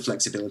benefits of the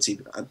flexibility,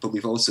 but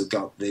we've also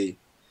got the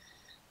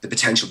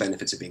potential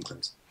benefits of being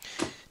close.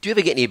 Do you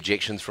ever get any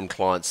objections from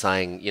clients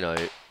saying, you know,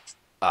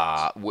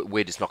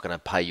 we're just not going to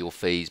pay your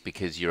fees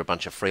because you're a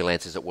bunch of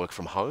freelancers that work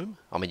from home?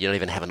 I mean, you don't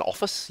even have an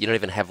office. You don't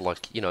even have,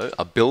 like, you know,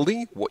 a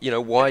building. What, you know,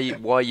 why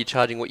are you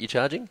charging what you're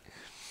charging?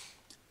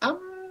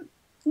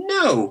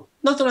 No,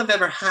 not that I've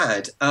ever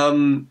had. I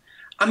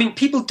mean,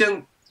 people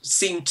don't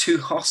seem too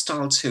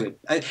hostile to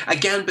it.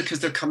 Again,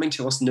 because they're coming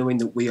to us knowing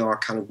that we are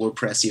kind of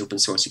WordPressy, open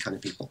sourcey kind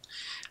of people.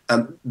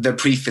 They're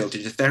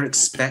pre-filtered. If they're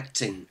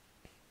expecting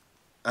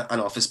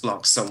an office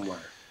block somewhere,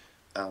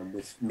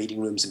 with meeting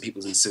rooms and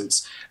people in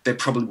suits, they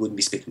probably wouldn't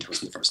be speaking to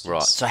us in the first place.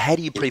 Right. So how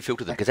do you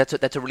pre-filter them? Because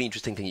that's a really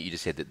interesting thing that you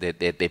just said, that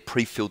they're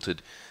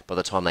pre-filtered by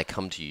the time they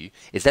come to you.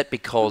 Is that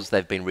because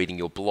they've been reading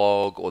your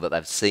blog, or that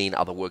they've seen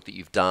other work that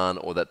you've done,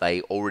 or that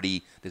there's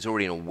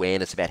already an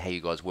awareness about how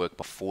you guys work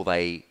before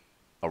they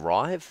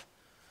arrive?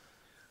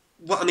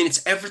 Well, I mean,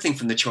 it's everything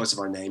from the choice of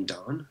our name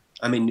down.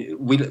 I mean,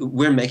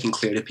 we're making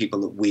clear to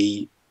people that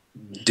we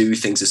do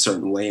things a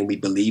certain way and we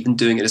believe in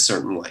doing it a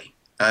certain way.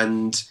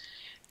 And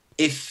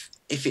if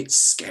it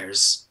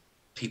scares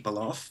people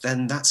off,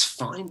 then that's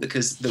fine,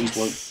 because those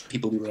weren't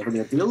people we were ever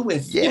going to deal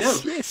with.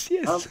 Yes,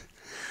 you know? yes.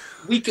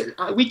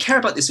 We care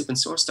about this open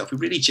source stuff. We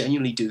really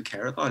genuinely do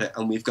care about it.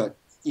 And we've got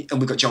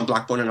John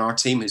Blackburn in our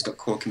team, who's got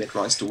core commit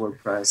rights to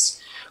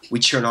WordPress. We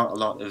churn out a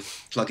lot of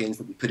plugins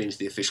that we put into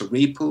the official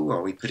repo,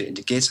 or we put it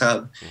into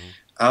GitHub.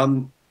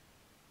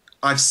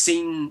 I've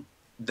seen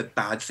the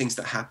bad things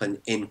that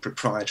happen in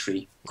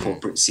proprietary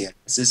corporate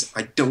CMSs.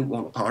 I don't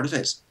want a part of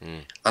it.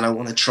 And I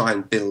want to try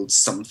and build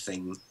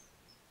something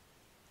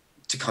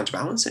to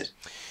counterbalance it.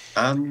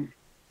 And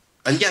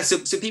yeah,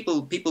 so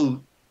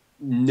people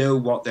know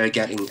what they're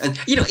getting. And,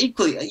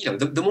 equally,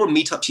 the more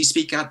meetups you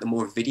speak at, the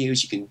more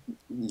videos you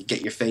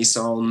get your face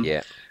on.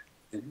 Yeah.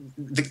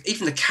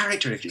 Even the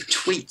character of your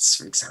tweets,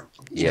 for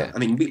example. Yeah. I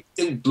mean, we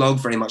don't blog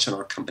very much on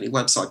our company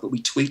website, but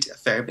we tweet a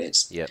fair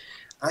bit. Yeah.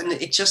 And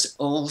it just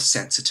all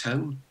sets a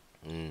tone.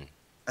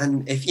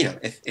 And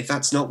if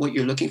that's not what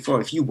you're looking for,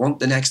 if you want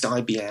the next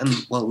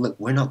IBM, well, look,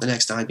 we're not the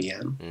next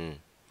IBM.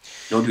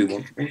 Nor do we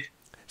want to be.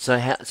 So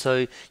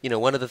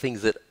one of the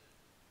things that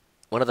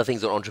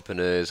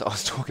entrepreneurs, I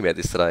was talking about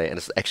this today, and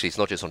it's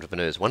not just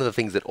entrepreneurs. One of the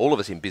things that all of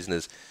us in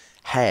business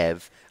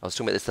have, I was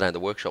talking about this today in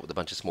the workshop with a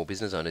bunch of small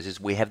business owners, is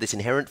we have this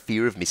inherent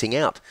fear of missing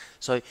out.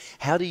 So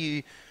how do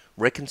you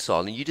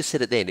reconcile, and you just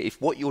said it then,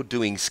 if what you're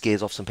doing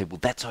scares off some people,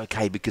 that's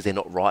okay because they're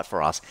not right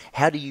for us.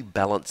 How do you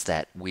balance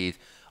that with,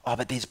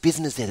 but there's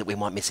business there that we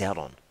might miss out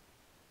on?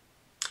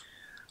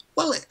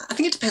 Well, I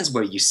think it depends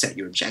where you set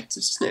your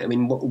objectives, doesn't it? I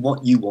mean,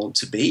 what you want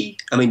to be.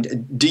 I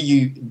mean, do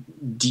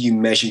you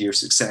measure your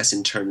success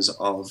in terms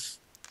of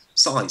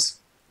size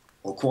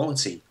or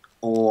quality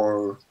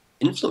or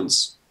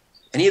influence?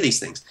 Any of these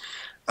things.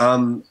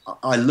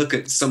 I look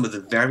at some of the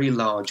very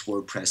large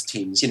WordPress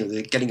teams,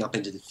 they're getting up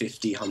into the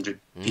 50, 100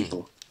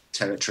 people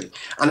territory.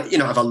 And,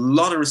 I have a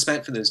lot of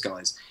respect for those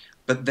guys,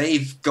 but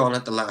they've gone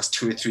at the last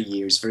 2 or 3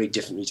 years very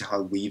differently to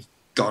how we've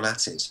gone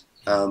at it.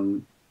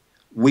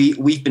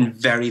 We've been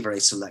very, very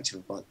selective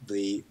about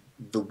the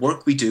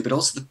work we do, but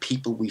also the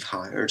people we've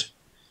hired.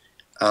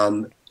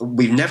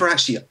 We've never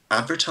actually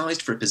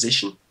advertised for a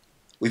position.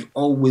 We've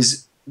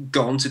always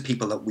gone to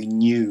people that we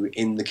knew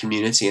in the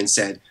community and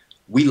said,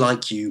 we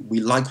like you, we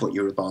like what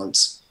you're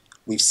about,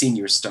 we've seen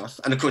your stuff.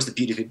 And of course, the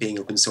beauty of it being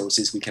open source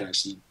is we can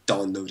actually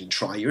download and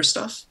try your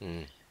stuff.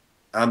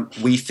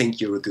 We think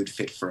you're a good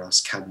fit for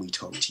us. Can we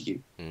talk to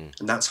you? And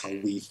that's how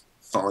we've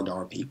found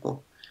our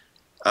people.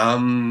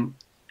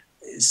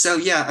 So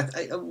yeah,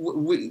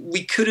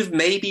 we could have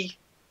maybe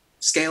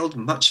scaled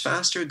much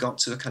faster, got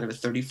to a kind of a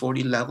 30,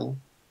 40 level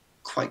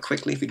quite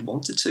quickly if we'd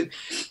wanted to.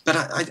 But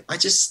I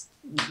just,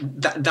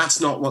 that's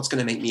not what's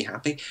going to make me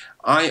happy.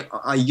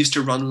 I used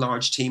to run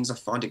large teams. I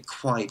found it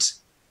quite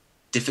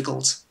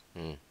difficult.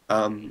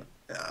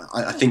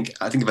 I think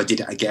if I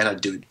did it again,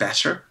 I'd do it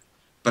better.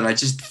 But I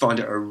just found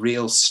it a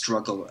real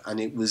struggle,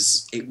 and it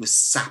was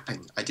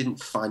sapping. I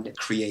didn't find it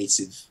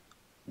creative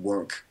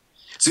work.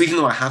 So even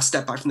though I have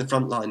stepped back from the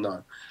front line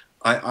now,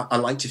 I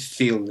like to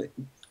feel that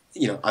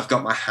I've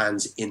got my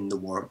hands in the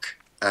work,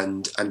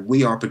 and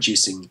we are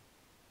producing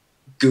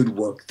good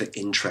work that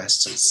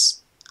interests us.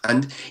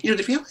 And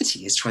the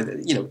reality is,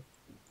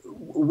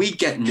 we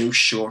get no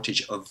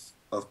shortage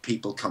of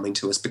people coming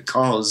to us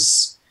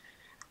because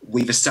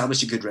we've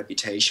established a good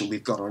reputation.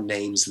 We've got our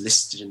names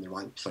listed in the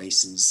right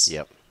places.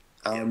 Yep.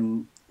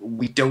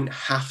 We don't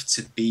have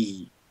to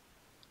be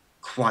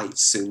quite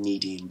so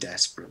needy and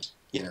desperate.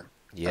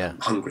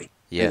 Hungry.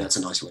 Yeah, that's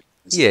a nice way.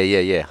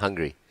 Yeah,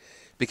 hungry,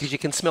 because you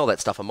can smell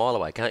that stuff a mile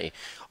away, can't you?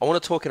 I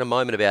want to talk in a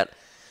moment about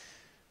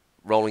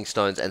Rolling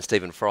Stones and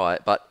Stephen Fry,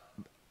 but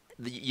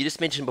you just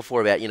mentioned before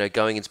about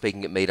going and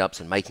speaking at meetups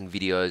and making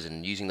videos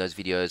and using those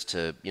videos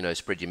to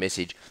spread your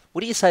message.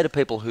 What do you say to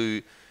people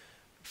who,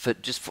 for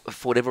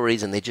whatever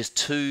reason, they're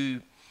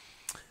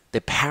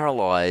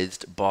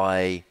paralyzed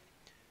by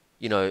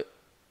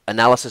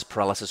analysis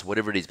paralysis,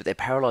 whatever it is, but they're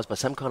paralyzed by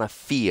some kind of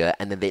fear,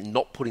 and then they're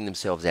not putting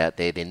themselves out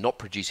there. They're not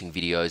producing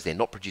videos. They're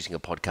not producing a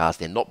podcast.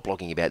 They're not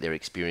blogging about their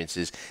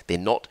experiences. They're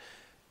not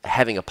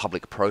having a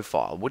public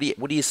profile. What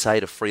do you say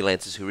to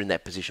freelancers who are in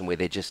that position where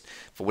they're just,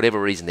 for whatever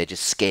reason, they're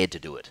just scared to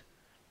do it?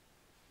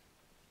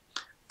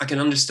 I can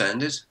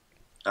understand it,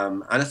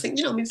 and I think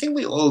I think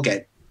we all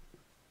get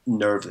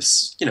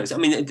nervous.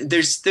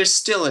 There's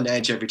still an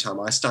edge every time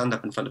I stand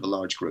up in front of a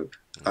large group.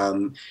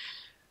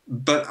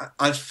 But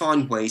I've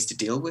found ways to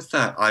deal with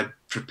that. I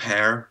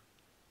prepare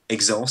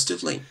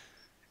exhaustively.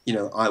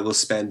 I will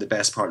spend the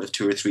best part of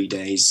 2 or 3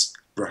 days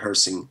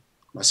rehearsing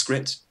my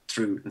script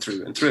through and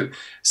through and through,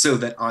 so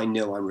that I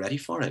know I'm ready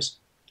for it.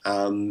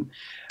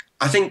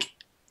 I think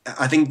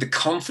I think the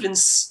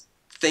confidence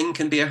thing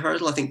can be a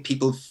hurdle. I think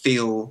people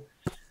feel,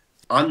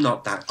 I'm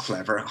not that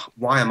clever.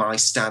 Why am I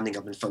standing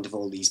up in front of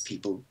all these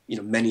people,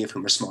 many of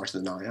whom are smarter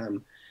than I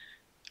am,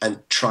 and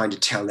trying to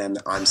tell them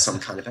that I'm some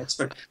kind of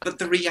expert? But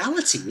the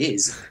reality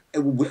is,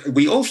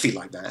 we all feel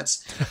like that.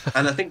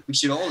 And I think we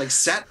should all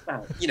accept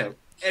that,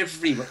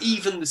 everyone,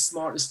 even the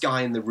smartest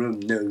guy in the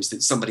room knows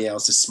that somebody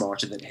else is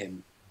smarter than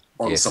him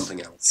on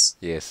something else.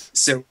 Yes.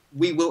 So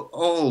we will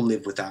all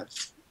live with that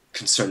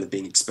concern of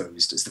being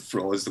exposed as the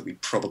frauds that we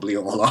probably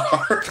all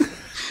are.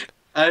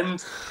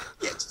 And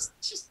yeah,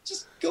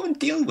 just go and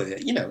deal with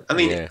it. I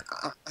mean,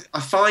 I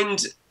find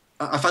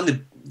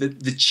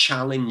the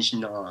challenge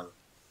now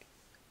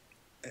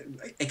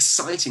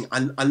exciting.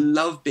 I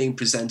love being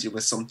presented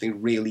with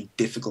something really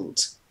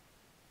difficult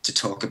to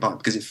talk about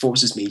because it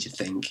forces me to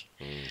think.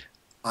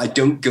 I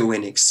don't go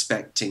in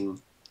expecting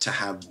to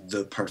have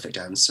the perfect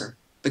answer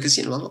because,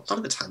 a lot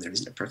of the time there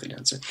isn't a perfect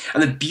answer.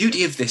 And the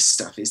beauty of this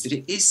stuff is that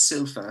it is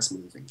so fast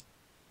moving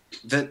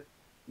that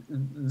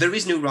there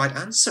is no right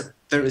answer.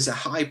 There is a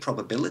high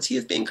probability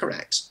of being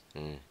correct.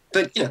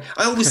 But,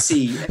 I always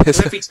see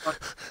every time,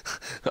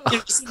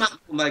 you see people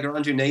like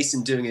Andrew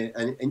Nason doing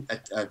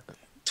a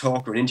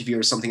talk or an interview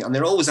or something, and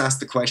they're always asked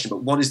the question,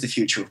 but what is the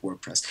future of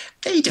WordPress?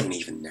 They don't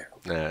even know.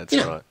 No, that's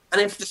right.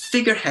 And if the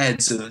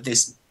figureheads of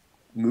this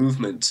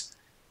movement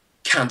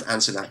can't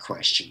answer that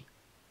question,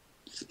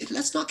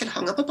 let's not get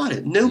hung up about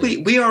it.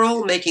 We are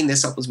all making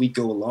this up as we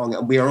go along,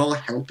 and we are all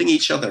helping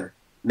each other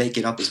make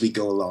it up as we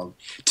go along.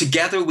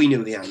 Together we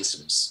know the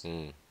answers.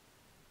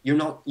 You're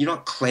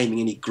not claiming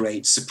any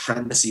great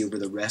supremacy over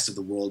the rest of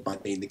the world by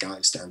being the guy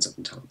who stands up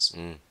and tells.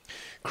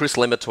 Chris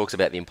Lemmer talks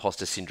about the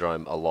imposter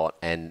syndrome a lot,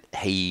 and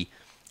he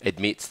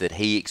admits that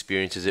he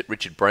experiences it.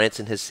 Richard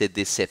Branson has said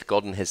this, Seth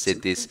Godin has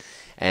said this,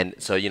 and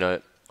so,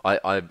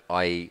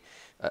 I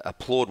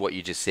applaud what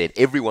you just said.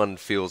 Everyone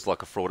feels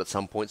like a fraud at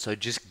some point, so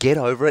just get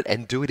over it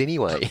and do it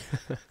anyway.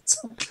 It's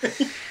okay.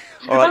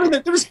 All right. I mean,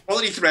 there was a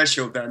quality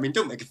threshold there. I mean,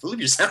 don't make a fool of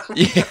yourself.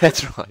 Yeah,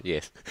 that's right.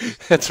 Yes,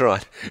 that's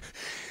right.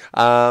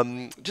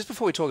 Just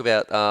before we talk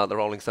about the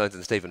Rolling Stones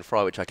and Stephen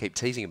Fry, which I keep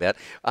teasing about,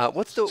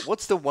 what's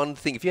the one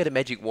thing, if you had a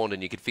magic wand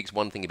and you could fix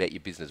one thing about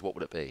your business, what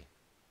would it be?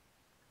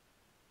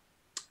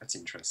 That's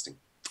interesting.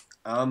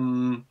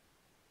 Time.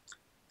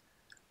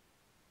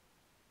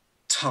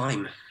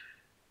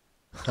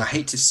 I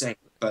hate to say it,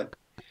 but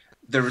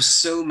there are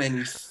so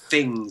many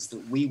things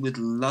that we would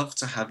love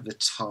to have the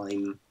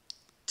time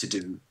to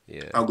do.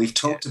 Yeah. And we've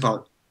talked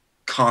about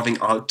carving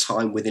out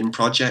time within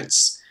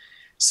projects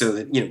so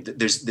that,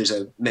 there's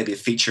maybe a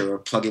feature or a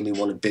plugin we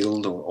want to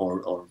build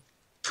or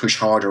push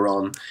harder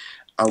on.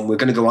 And we're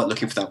going to go out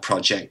looking for that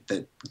project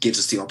that gives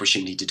us the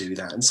opportunity to do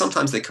that. And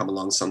sometimes they come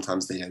along,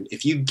 sometimes they don't.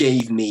 If you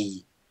gave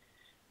me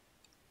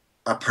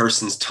a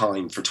person's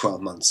time for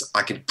 12 months,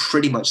 I could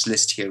pretty much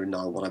list here and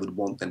now what I would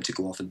want them to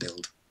go off and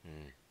build.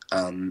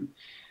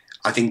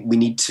 I think we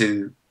need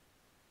to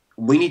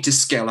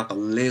scale up a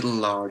little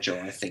larger,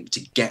 I think,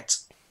 to get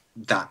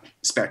that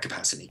spare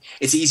capacity.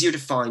 It's easier to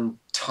find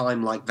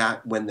time like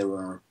that when there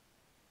are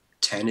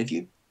 10 of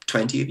you,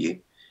 20 of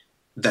you,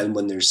 than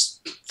when there's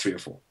 3 or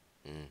 4.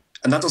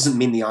 And that doesn't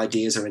mean the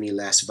ideas are any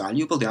less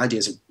valuable. The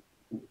ideas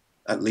are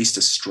at least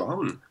as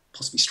strong,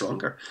 possibly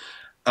stronger.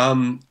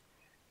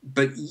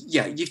 But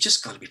yeah, you've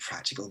just got to be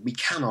practical. We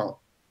cannot,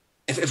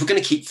 if we're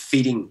going to keep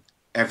feeding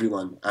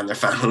everyone and their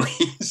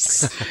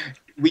families,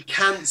 we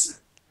can't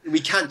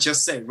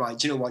just say,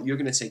 right, you know what, you're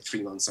going to take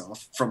 3 months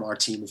off from our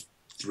team of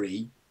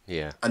 3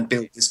 and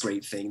build this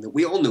great thing that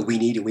we all know we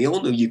need and we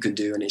all know you can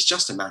do, and it's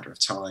just a matter of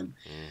time.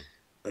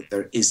 But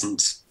there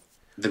isn't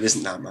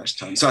that much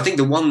time. So I think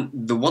the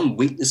one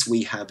weakness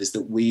we have is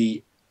that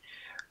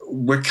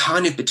we're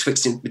kind of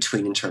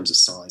between in terms of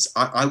size.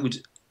 I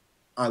would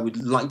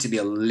like to be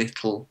a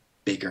little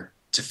bigger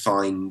to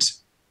find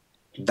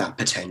that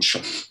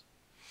potential.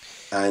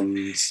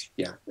 And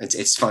yeah,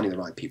 it's finding the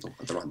right people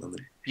at the right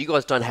moment. You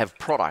guys don't have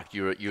product.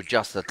 You're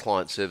just a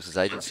client services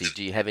agency.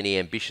 Do you have any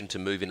ambition to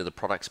move into the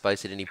product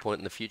space at any point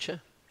in the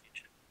future?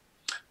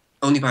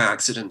 Only by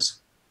accident.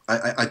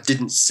 I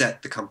didn't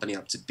set the company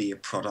up to be a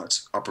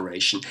product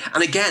operation.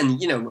 And again,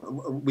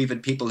 we've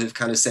had people who've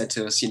kind of said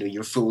to us,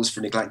 you're fools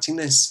for neglecting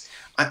this.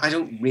 I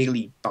don't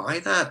really buy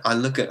that. I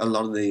look at a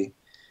lot of the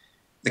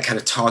kind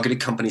of targeted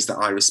companies that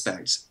I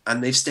respect,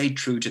 and they've stayed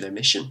true to their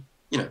mission.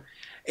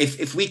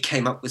 If we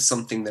came up with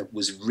something that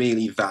was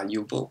really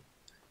valuable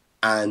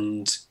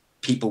and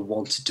people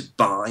wanted to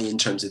buy in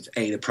terms of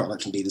A, the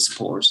product, and B, the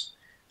support,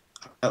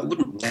 I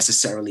wouldn't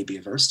necessarily be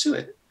averse to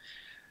it.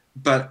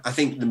 But I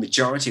think the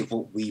majority of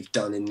what we've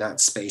done in that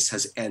space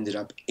has ended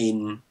up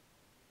in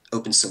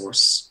open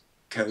source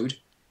code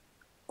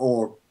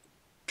or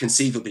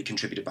conceivably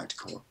contributed back to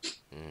core.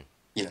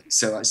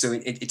 So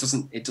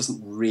it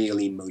doesn't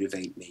really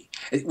motivate me,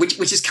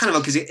 which is kind of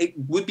odd because it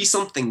would be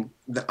something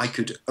that I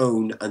could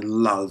own and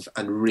love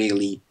and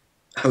really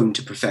hone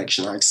to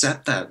perfection. I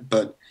accept that,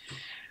 but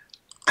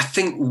I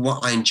think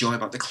what I enjoy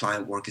about the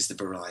client work is the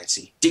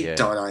variety. Deep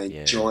down, I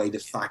enjoy the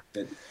fact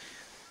that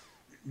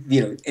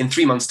in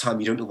 3 months' time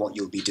you don't know what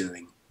you'll be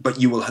doing, but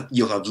you'll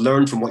have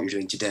learned from what you're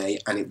doing today,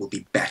 and it will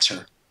be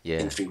better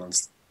in 3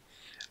 months.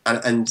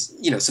 And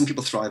you know, some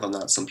people thrive on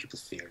that, some people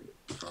fear it.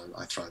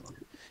 I thrive on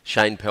it.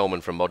 Shane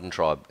Pellman from Modern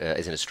Tribe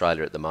is in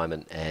Australia at the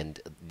moment, and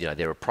you know,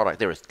 they're a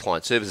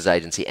client services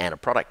agency and a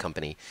product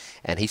company.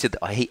 And he said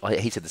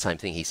he said the same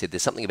thing. He said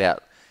there's something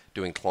about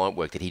doing client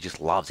work that he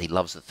just loves. He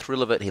loves the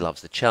thrill of it. He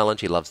loves the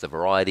challenge. He loves the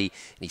variety.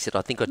 And he said,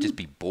 I think I'd just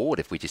be bored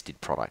if we just did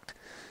product.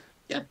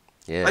 Yeah.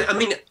 Yeah. I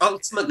mean,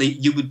 ultimately,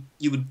 you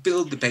would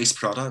build the base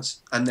product,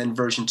 and then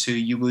version 2,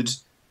 you would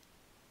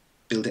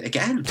build it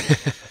again.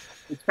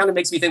 It kind of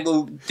makes me think,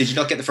 well, did you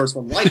not get the first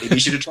one right? Maybe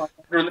you should have tried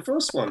harder on the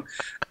first one.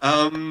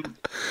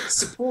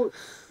 Support,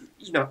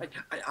 you know,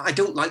 I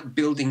don't like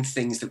building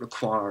things that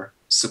require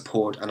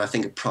support, and I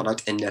think a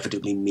product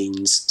inevitably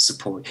means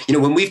support. You know,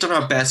 when we've done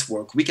our best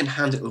work, we can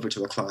hand it over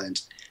to a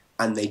client,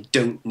 and they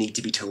don't need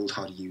to be told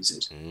how to use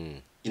it.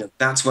 You know,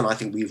 that's when I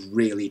think we've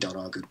really done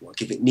our good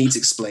work. If it needs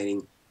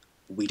explaining,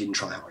 we didn't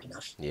try hard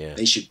enough. Yeah.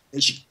 They should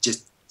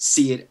just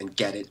see it and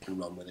get it and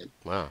run with it.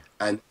 Wow.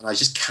 And I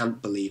just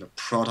can't believe a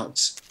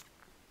product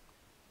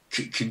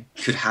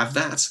could have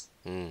that,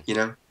 you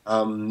know.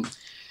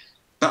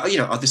 But, you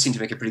know, others seem to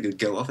make a pretty good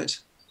go of it.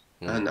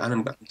 And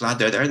I'm glad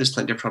they're there. There's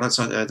plenty of products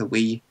out there that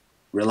we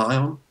rely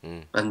on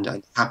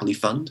and happily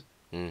fund.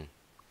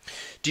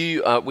 Do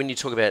you, when you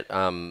talk about,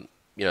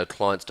 you know,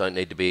 clients don't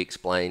need to be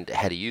explained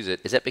how to use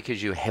it, is that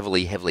because you're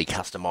heavily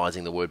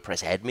customizing the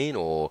WordPress admin,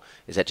 or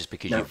is that just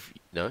because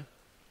No,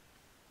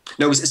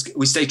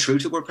 we stay true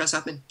to WordPress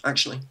admin,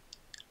 actually.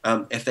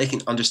 If they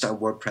can understand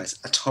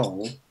WordPress at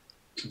all,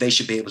 they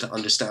should be able to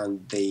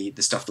understand the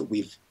stuff that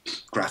we've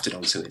grafted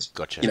onto it.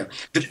 Gotcha. You know,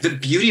 the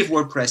beauty of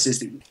WordPress is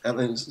that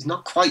it's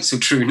not quite so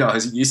true now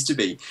as it used to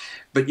be,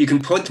 but you can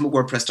point them at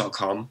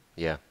WordPress.com.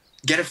 Yeah.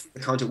 Get a free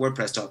account at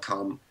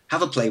WordPress.com,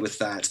 have a play with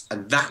that,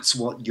 and that's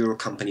what your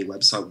company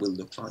website will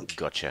look like.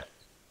 Gotcha.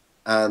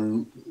 You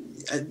know,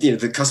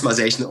 the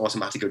customization that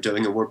Automatic are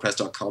doing at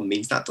WordPress.com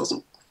means that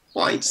doesn't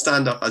quite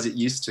stand up as it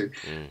used to.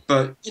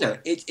 But, you know,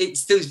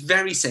 it's those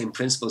very same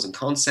principles and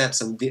concepts,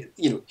 and,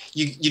 you know,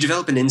 you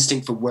develop an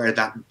instinct for where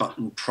that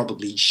button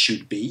probably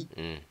should be.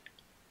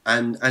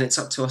 And it's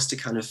up to us to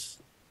kind of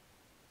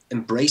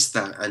embrace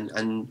that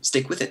and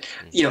stick with it.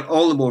 You know,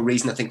 all the more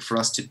reason, I think, for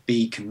us to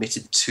be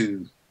committed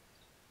to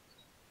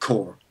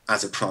core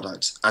as a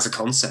product, as a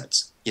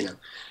concept. You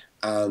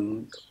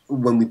know,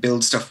 when we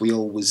build stuff, we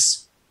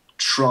always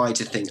try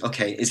to think,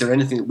 okay, is there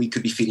anything that we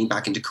could be feeding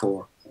back into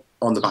core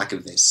on the back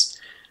of this?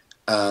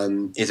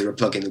 Is there a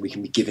plugin that we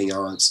can be giving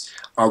out?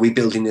 Are we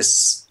building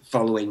this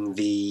following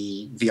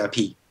the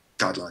VIP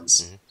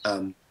guidelines?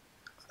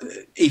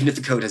 Even if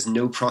the code has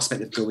no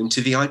prospect of going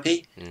to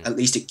VIP, at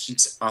least it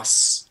keeps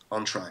us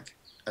on track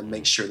and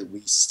makes sure that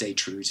we stay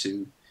true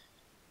to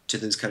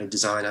those kind of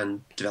design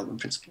and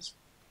development principles.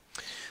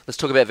 Let's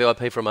talk about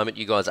VIP for a moment.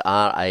 You guys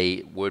are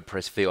a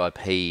WordPress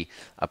VIP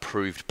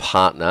approved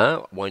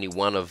partner, only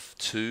one of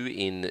 2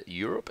 in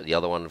Europe, the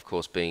other one, of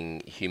course,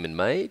 being Human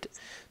Made,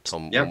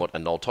 Tom Wilmot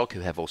and Noel Tock, who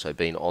have also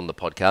been on the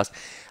podcast.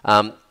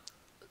 I'm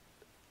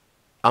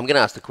going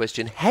to ask the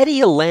question, how do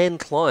you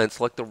land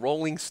clients like the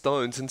Rolling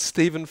Stones and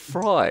Stephen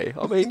Fry?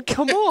 I mean,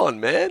 come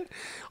on, man.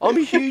 I'm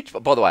a huge...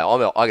 By the way,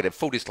 I got a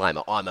full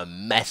disclaimer. I'm a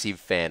massive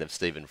fan of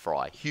Stephen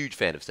Fry. Huge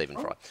fan of Stephen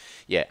Fry.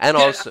 Yeah, and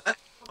I also...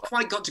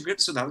 quite got to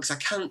grips with that because I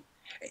can't.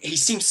 He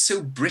seems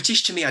so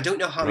British to me. I don't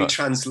know how he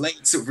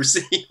translates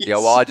overseas. Yeah,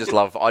 well, I just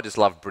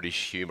love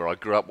British humour. I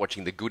grew up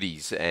watching The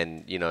Goodies,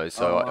 and you know,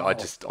 so I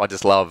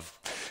just love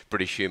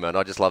British humour, and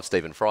I just love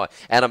Stephen Fry,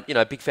 and I'm, you know,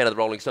 a big fan of the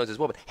Rolling Stones as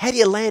well. But how do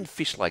you land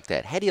fish like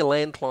that? How do you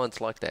land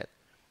clients like that?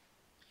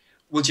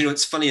 Well, do you know,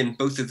 it's funny. In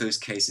both of those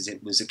cases,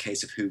 it was a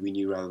case of who we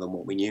knew rather than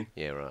what we knew.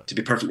 Yeah, right. To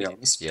be perfectly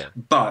honest. Yeah.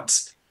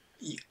 But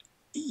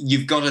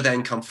you've got to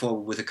then come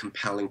forward with a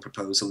compelling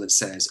proposal that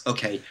says,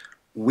 okay,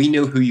 we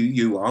know who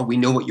you are, we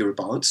know what you're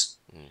about,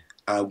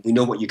 we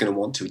know what you're going to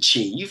want to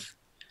achieve,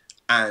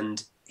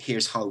 and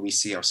here's how we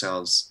see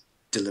ourselves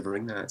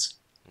delivering that.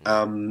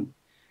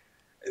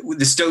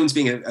 The Stones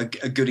being a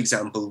good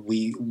example,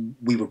 we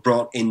were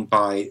brought in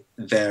by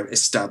their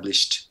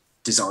established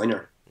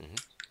designer,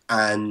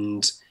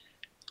 and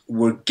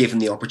were given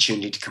the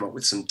opportunity to come up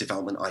with some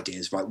development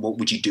ideas. Right, what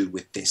would you do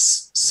with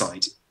this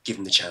site,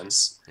 given the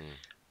chance?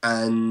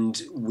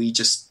 And we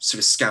just sort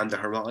of scanned the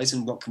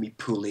horizon. What can we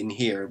pull in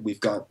here? We've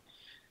got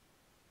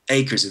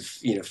acres of,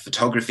 you know,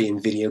 photography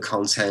and video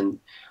content.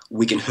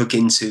 We can hook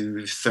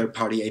into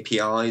third-party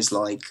APIs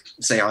like,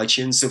 say,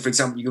 iTunes. So, for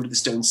example, you go to the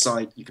Stones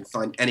site, you can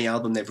find any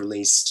album they've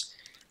released.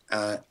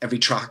 Every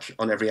track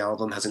on every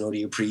album has an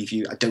audio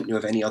preview. I don't know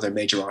of any other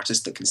major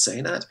artist that can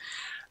say that.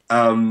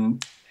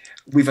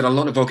 We've had a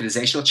lot of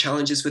organizational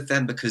challenges with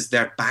them because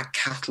their back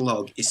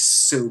catalogue is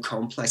so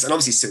complex and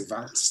obviously so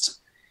vast.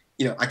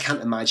 You know, I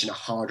can't imagine a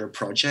harder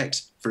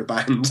project for a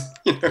band.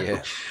 You know?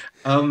 Yeah.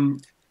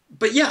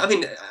 But yeah, I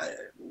mean,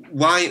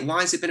 why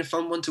has it been a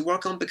fun one to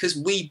work on? Because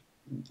we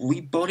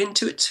bought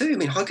into it too. I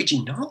mean, how could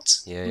you not?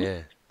 Yeah.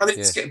 I mean,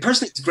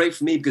 personally, it's great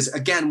for me because,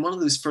 again, one of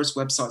those first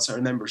websites I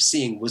remember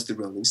seeing was the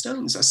Rolling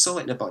Stones. I saw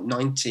it in about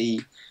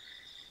 90,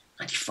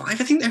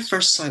 95, I think their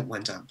first site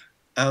went up.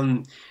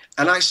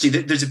 And actually,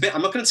 there's a bit,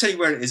 I'm not going to tell you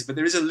where it is, but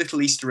there is a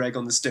little Easter egg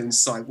on the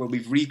Stones site where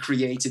we've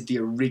recreated the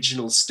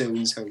original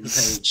Stones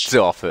homepage.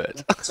 Stop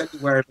it. I'll tell you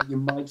where you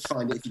might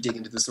find it if you dig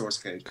into the source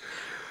code.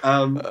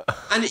 And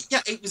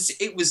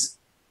it was,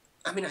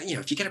 I mean, you know,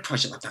 if you get a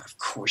project like that, of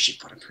course you've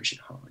got to push it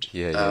hard.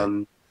 Yeah.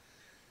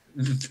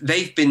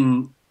 They've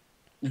been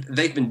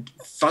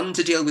fun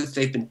to deal with.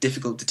 They've been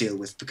difficult to deal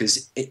with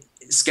because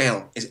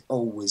scale is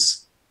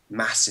always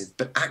massive,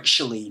 but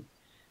actually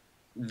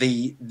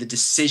the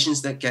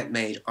decisions that get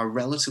made are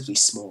relatively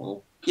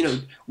small. You know,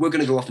 we're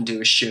going to go off and do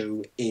a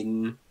show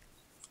in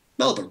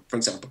Melbourne, for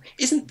example.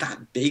 Isn't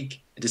that big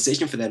a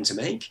decision for them to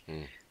make?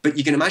 But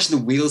you can imagine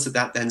the wheels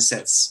that then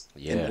sets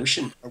in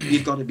motion.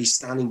 We've got to be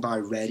standing by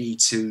ready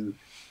to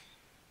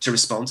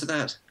respond to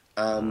that.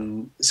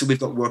 So we've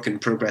got work in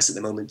progress at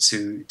the moment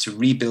to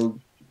rebuild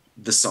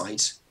the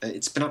site.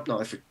 It's been up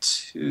now for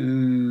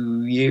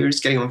 2 years,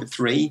 getting on for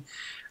 3.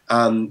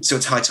 So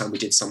it's high time we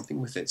did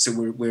something with it. So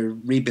we're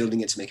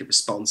rebuilding it to make it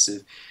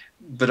responsive,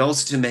 but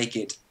also to make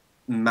it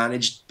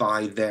managed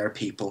by their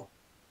people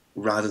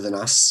rather than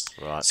us.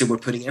 Right. So we're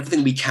putting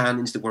everything we can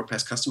into the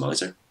WordPress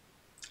customizer,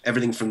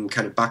 everything from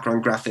kind of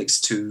background graphics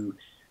to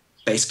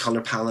base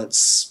color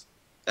palettes,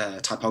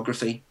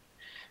 typography.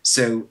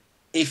 So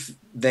if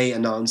they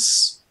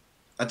announce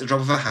at the drop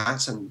of a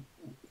hat, and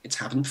it's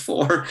happened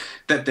before,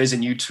 that there's a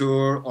new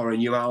tour or a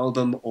new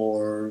album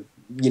or,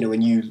 you know, a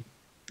new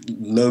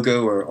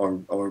logo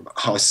or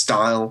house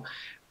style,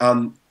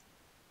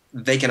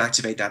 they can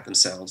activate that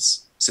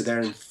themselves. So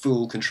they're in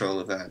full control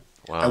of that.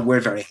 Wow. And we're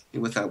very happy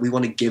with that. We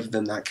want to give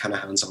them that kind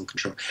of hands-on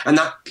control. And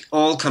that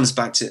all comes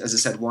back to, as I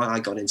said, why I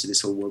got into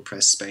this whole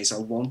WordPress space. I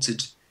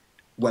wanted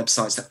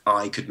websites that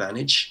I could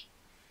manage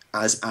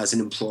as an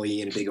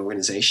employee in a big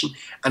organization.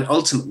 And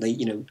ultimately,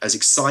 you know, as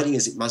exciting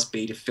as it must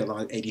be to fill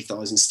out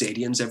 80,000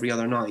 stadiums every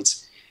other night,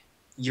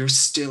 you're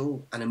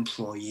still an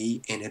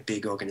employee in a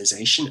big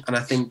organization. And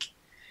I think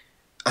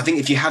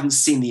if you haven't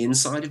seen the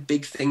inside of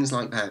big things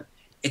like that,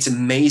 it's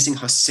amazing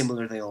how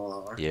similar they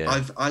all are.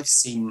 Yeah. I've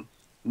seen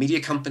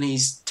media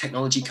companies,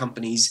 technology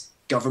companies,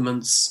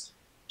 governments,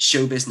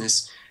 show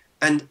business,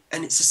 and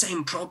it's the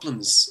same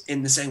problems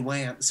in the same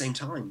way at the same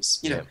times.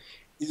 You know,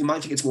 you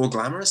might think it's more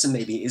glamorous, and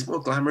maybe it is more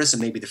glamorous,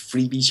 and maybe the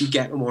freebies you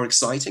get are more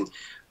exciting,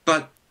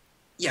 but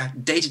yeah,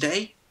 day to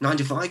day, 9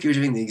 to 5, you're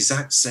doing the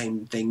exact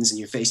same things and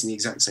you're facing the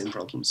exact same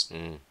problems.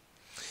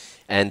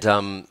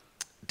 And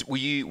were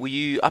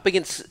you up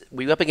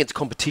against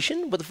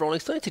competition with the Rolling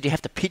Stones? Did you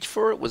have to pitch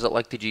for it? Was it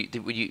like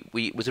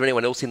was there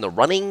anyone else in the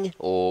running,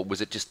 or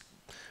was it just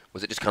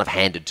kind of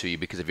handed to you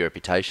because of your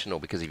reputation or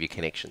because of your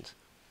connections?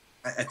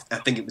 I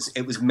think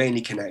it was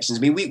mainly connections.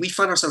 I mean, we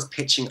find ourselves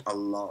pitching a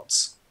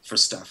lot for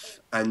stuff,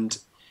 and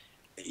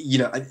you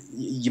know,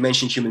 you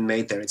mentioned Human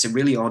Made there. It's a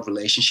really odd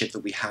relationship that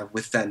we have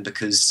with them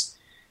because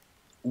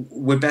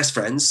we're best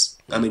friends.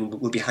 I mean,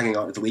 we'll be hanging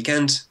out at the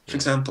weekend, for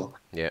example.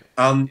 Yeah.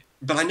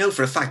 But I know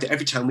for a fact that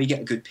every time we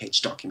get a good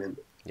pitch document,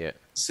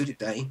 so did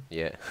they.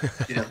 Yeah.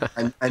 You know,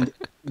 and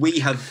we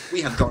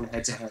have gone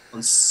head to head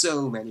on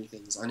so many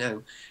things. I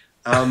know.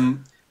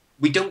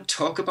 We don't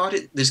talk about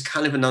it. There's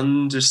kind of an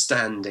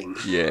understanding.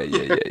 Yeah.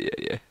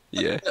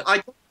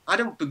 I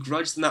don't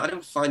begrudge them that. I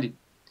don't find it.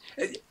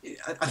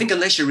 I think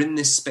unless you're in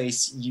this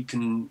space, you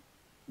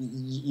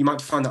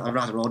might find that a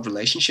rather odd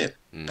relationship.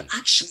 But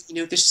actually, you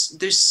know,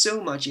 there's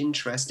so much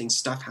interesting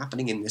stuff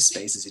happening in this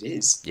space as it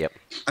is. Yep.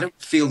 I don't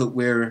feel that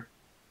we're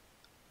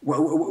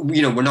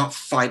not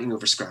fighting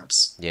over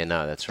scraps. Yeah,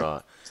 no, that's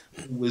right.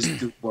 It was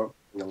good work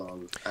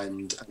along,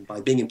 and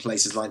by being in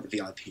places like the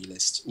VIP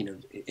list, you know,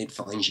 it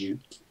finds you.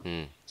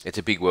 It's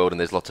a big world and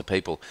there's lots of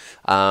people.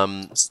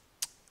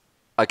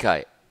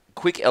 Okay,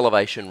 quick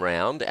elevation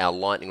round, our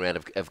lightning round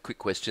of quick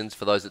questions.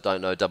 For those that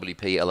don't know,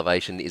 WP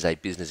Elevation is a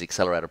business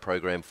accelerator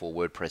program for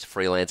WordPress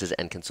freelancers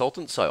and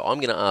consultants. So I'm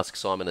going to ask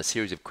Simon a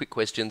series of quick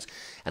questions,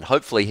 and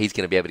hopefully he's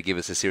going to be able to give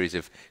us a series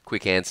of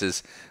quick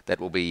answers that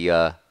will be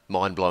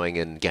mind-blowing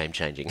and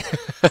game-changing.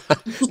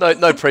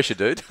 No pressure,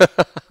 dude.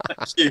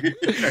 Thank you.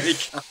 Very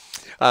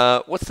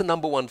kind. What's the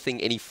number one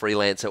thing any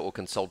freelancer or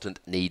consultant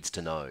needs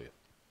to know?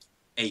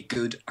 A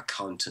good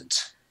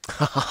accountant.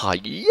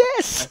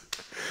 Yes!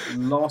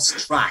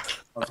 Lost track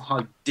of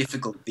how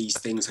difficult these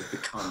things have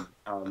become.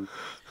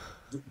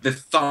 The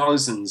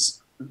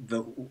thousands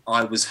that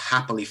I was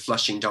happily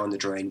flushing down the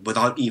drain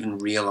without even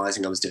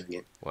realizing I was doing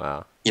it.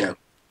 Wow. You know,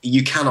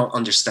 you cannot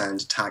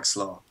understand tax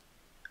law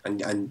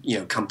and you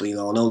know, company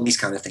law and all these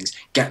kind of things.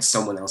 Get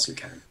someone else who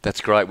can. That's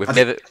great.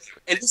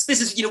 In this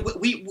business, you know,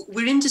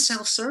 we're into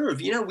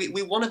self-serve. You know,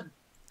 we want to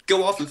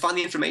go off and find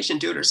the information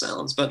and do it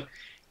ourselves, but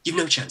you've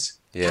no chance.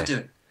 Yeah. Can't do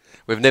it.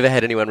 We've never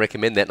had anyone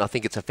recommend that, and I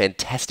think it's a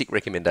fantastic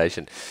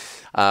recommendation.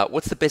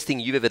 What's the best thing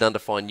you've ever done to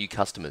find new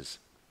customers?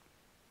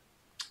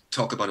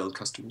 Talk about old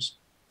customers.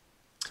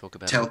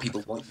 Tell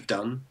people what you've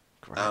done.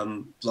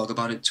 Blog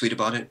about it, tweet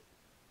about it,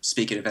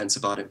 speak at events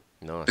about it.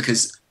 Nice.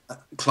 Because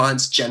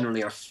clients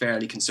generally are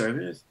fairly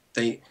conservative.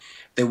 They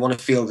want to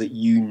feel that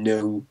you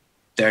know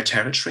their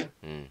territory.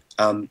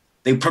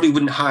 They probably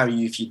wouldn't hire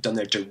you if you'd done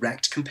their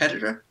direct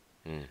competitor,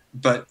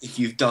 But if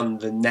you've done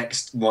the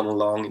next one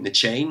along in the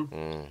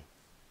chain,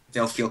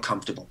 they'll feel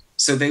comfortable.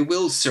 So they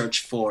will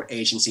search for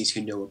agencies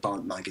who know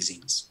about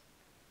magazines.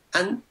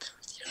 And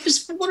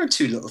there's one or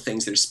two little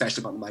things that are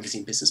special about the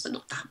magazine business, but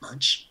not that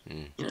much.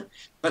 You know?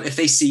 But if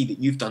they see that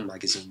you've done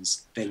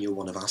magazines, then you're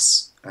one of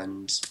us,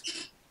 and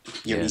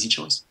you're an easy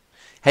choice.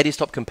 How do you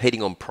stop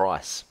competing on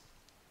price?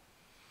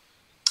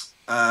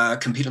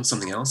 Compete on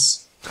something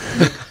else.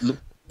 Look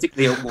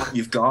particularly at what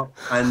you've got,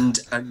 and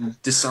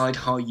decide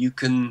how you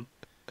can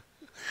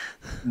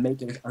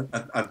make it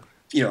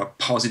a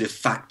positive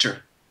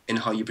factor in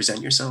how you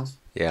present yourself.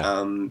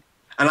 And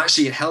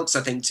actually, it helps,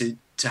 I think,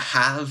 to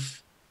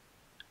have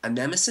a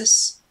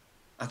nemesis.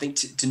 I think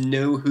to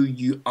know who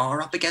you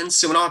are up against.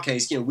 So in our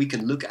case, we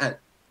can look at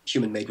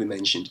Human Made, we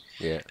mentioned,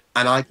 and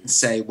I can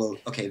say, well,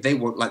 okay, they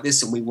work like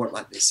this and we work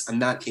like this,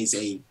 and that is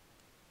a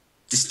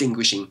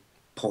distinguishing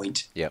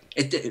point.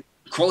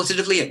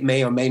 Qualitatively, it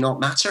may or may not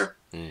matter,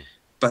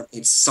 but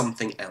it's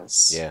something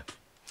else.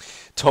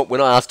 Tom, when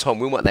I asked Tom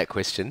Wilmot that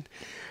question,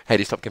 how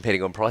do you stop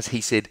competing on price?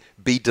 He said,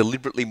 be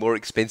deliberately more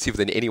expensive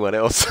than anyone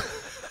else.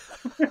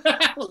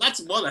 Well, that's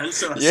one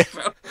answer, I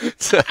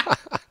suppose.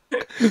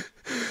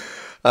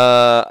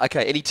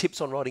 Okay, any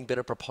tips on writing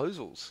better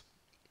proposals?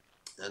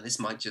 Now, this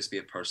might just be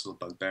a personal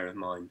bugbear of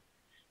mine.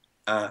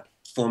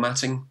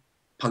 Formatting,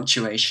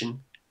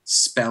 punctuation,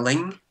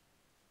 spelling,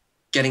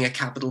 getting a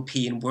capital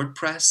P in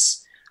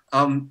WordPress.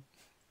 I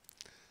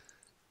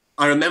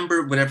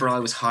remember whenever I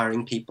was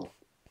hiring people,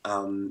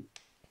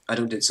 I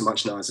don't do it so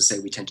much now, as I say,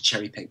 we tend to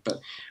cherry pick, but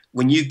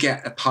when you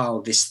get a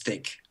pile this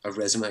thick of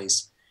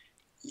resumes,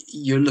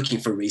 you're looking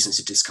for reasons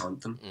to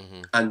discount them.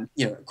 And,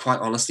 quite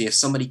honestly, if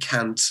somebody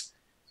can't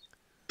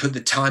put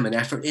the time and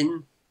effort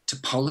in to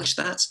polish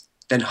that,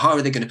 then how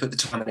are they going to put the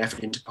time and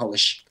effort in to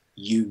polish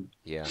you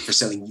for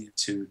selling you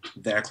to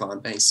their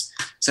client base?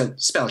 So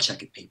spell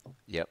check it, people.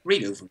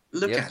 Read over it.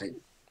 Look at it.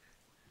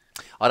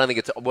 I don't think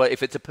it's, well,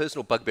 if it's a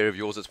personal bugbear of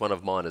yours, it's one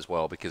of mine as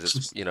well, because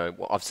it's,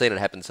 I've seen it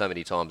happen so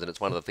many times, and it's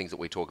one of the things that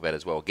we talk about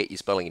as well. Get your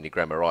spelling and your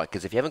grammar right,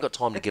 because if you haven't got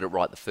time to get it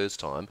right the first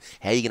time,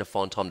 how are you going to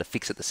find time to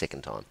fix it the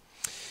second time?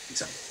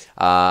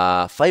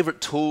 Exactly. Favorite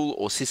tool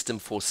or system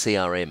for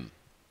CRM?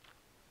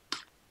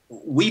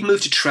 We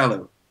moved to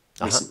Trello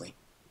recently,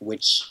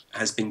 which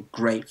has been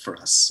great for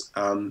us.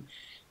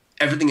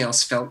 Everything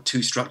else felt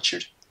too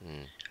structured,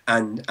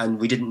 and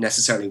we didn't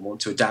necessarily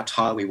want to adapt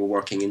how we were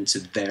working into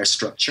their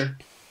structure.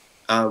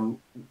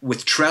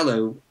 With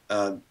Trello,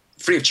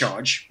 free of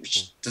charge,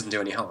 which doesn't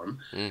do any harm,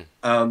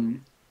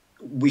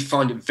 we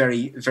found it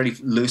very, very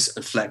loose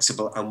and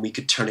flexible, and we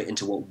could turn it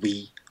into what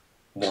we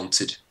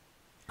wanted.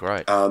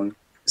 Great.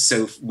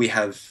 So we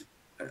have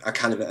a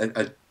kind of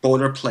a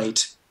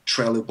boilerplate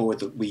Trello board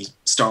that we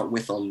start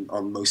with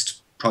on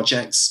most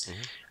projects,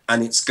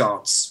 and it's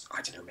got,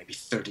 I don't know, maybe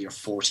 30 or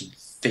 40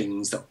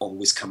 things that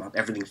always come up,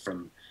 everything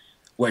from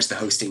where's the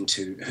hosting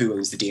to who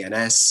owns the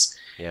DNS,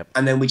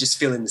 and then we just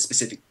fill in the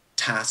specific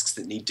tasks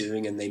that need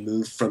doing, and they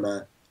move from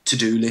a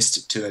to-do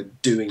list to a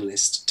doing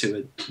list to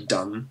a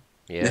done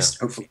list,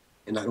 hopefully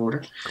in that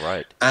order.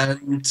 Great.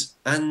 And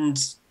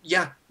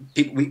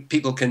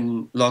people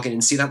can log in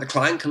and see that. The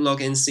client can log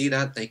in and see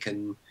that. They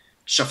can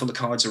shuffle the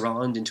cards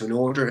around into an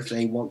order if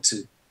they want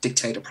to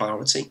dictate a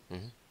priority.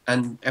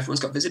 And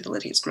everyone's got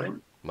visibility. It's great.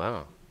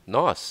 Wow.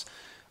 Nice.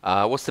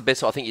 What's the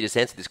best, I think you just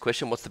answered this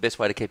question, what's the best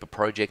way to keep a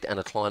project and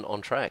a client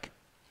on track?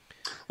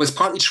 Well, it's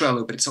partly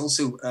Trello, but it's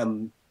also,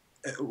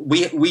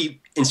 we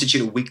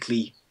institute a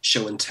weekly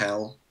show and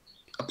tell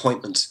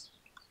appointment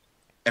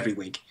every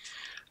week.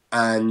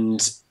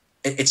 And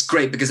it's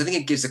great because I think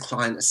it gives the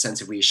client a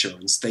sense of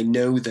reassurance. They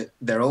know that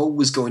they're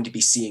always going to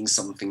be seeing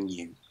something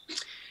new.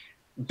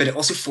 But it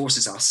also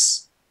forces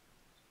us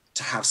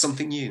to have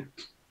something new,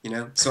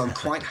 So I'm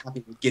quite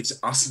happy it gives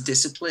us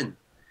discipline.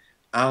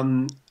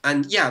 And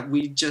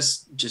we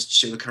just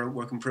show the current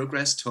work in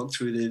progress, talk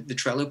through the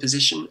Trello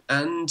position,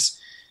 and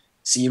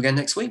see you again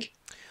next week.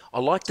 I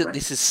like that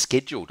this is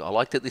scheduled. I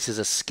like that this is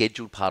a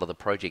scheduled part of the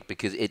project,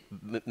 because it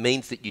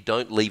means that you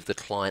don't leave the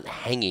client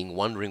hanging,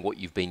 wondering what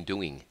you've been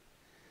doing.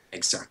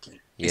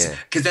 Exactly. Yeah.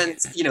 Because then,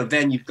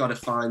 then you've got to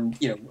find,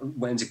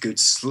 when's a good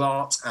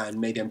slot,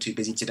 and maybe I'm too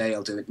busy today,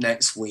 I'll do it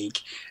next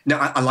week. No,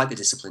 I like the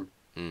discipline.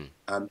 And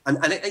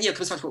it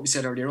comes back to what we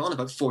said earlier on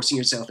about forcing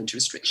yourself into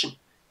restriction.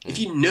 If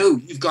you know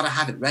you've got to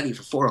have it ready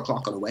for 4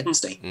 o'clock on a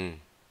Wednesday,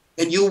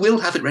 then you will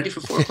have it ready for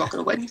 4 o'clock on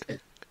a Wednesday.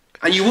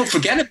 And you won't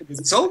forget it because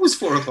it's always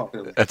 4 o'clock on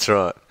a Wednesday. That's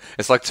right.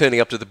 It's like turning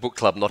up to the book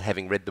club not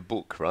having read the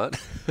book, right?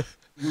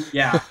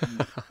 Yeah.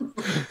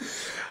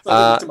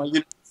 To my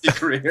university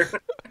career.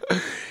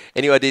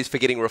 Any ideas for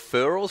getting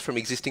referrals from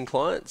existing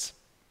clients?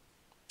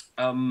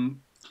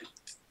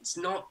 It's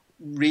not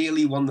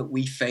really one that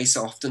we face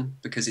often,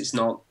 because it's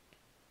not,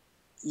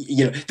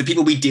 the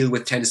people we deal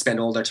with tend to spend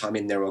all their time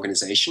in their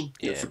organization,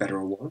 for better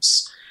or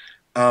worse.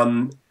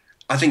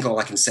 I think all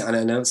I can say, and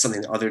I know it's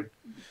something that other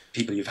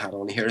people you've had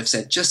on here have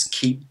said, just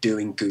keep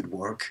doing good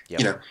work.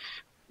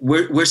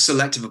 We're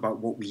selective about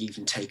what we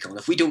even take on.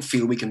 If we don't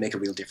feel we can make a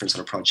real difference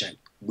on a project,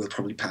 we'll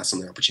probably pass on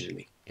the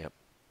opportunity.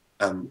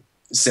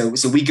 So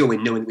we go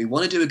in knowing that we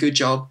want to do a good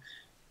job.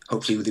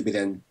 Hopefully we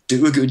then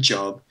do a good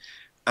job.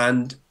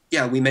 And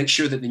yeah, we make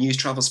sure that the news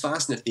travels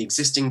fast. And if the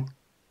existing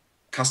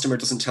customer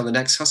doesn't tell the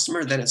next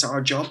customer, then it's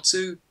our job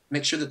to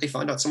make sure that they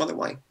find out some other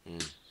way.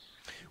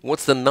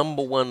 What's the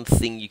number one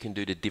thing you can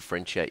do to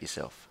differentiate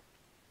yourself?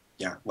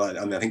 Yeah, well,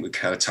 I mean, I think we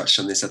kind of touched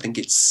on this. I think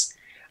it's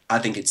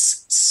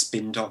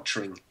spin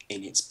doctoring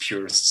in its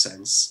purest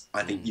sense.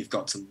 I think you've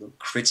got to look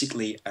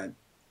critically at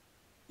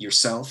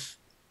yourself.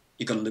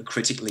 You've got to look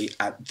critically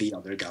at the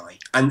other guy.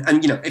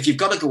 And you know, if you've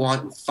got to go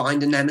out and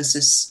find a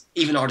nemesis,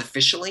 even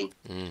artificially,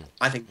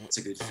 I think that's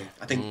a good thing.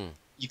 I think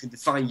you can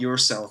define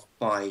yourself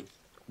by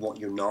what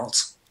you're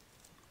not,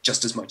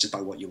 just as much as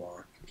by what you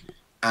are.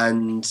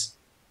 And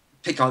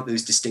pick out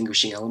those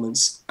distinguishing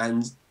elements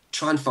and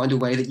try and find a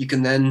way that you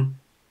can then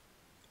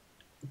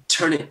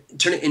turn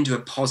it into a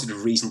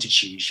positive reason to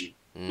choose you.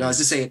 Now, as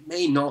I say, it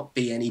may not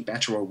be any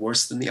better or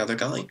worse than the other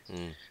guy.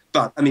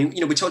 But, I mean,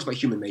 you know, we talked about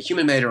human-made.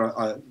 Human-made are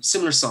a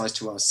similar size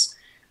to us,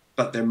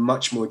 but they're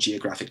much more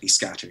geographically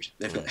scattered.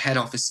 They've got head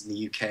office in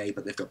the UK,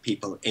 but they've got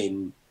people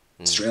in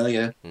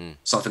Australia,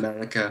 South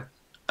America,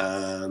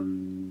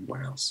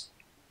 where else?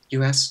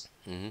 US,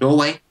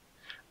 Norway,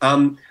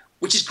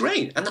 which is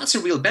great. And that's a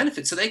real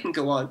benefit. So they can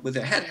go out with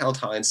their head held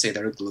high and say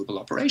they're a global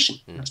operation.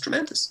 That's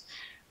tremendous.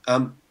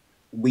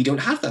 We don't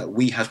have that.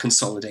 We have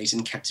consolidated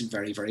and kept it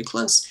very, very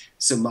close.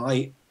 So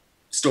my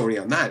story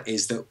on that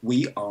is that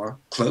we are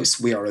close,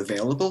 we are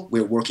available,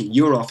 we're working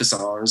your office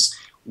hours,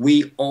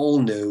 we all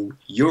know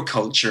your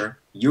culture,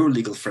 your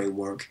legal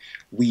framework,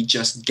 we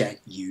just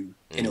get you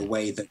in a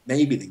way that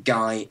maybe the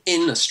guy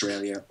in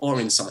Australia or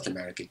in South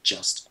America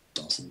just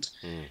doesn't.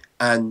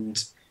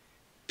 And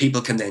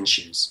people can then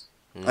choose.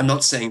 I'm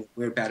not saying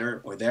we're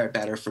better or they're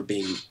better for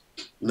being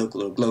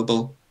local or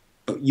global,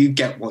 but you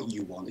get what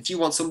you want. If you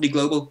want somebody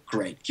global,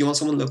 great. If you want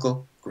someone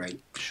local,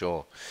 great.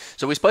 Sure.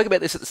 So we spoke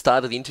about this at the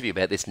start of the interview,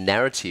 about this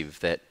narrative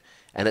that,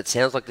 and it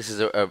sounds like this is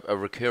a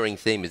recurring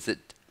theme, is that,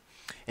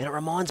 and it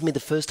reminds me the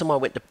first time I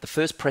went to, the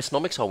first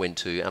Pressnomics I went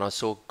to, and I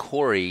saw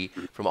Corey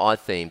from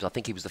iThemes. I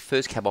think he was the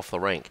first cab off the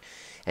rank,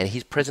 and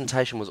his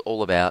presentation was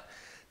all about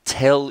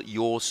tell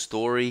your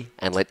story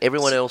and let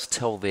everyone else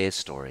tell their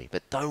story.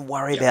 But don't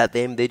worry about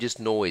them, they're just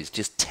noise.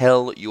 Just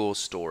tell your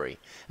story.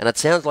 And it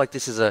sounds like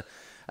this is a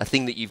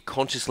thing that you've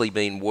consciously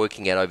been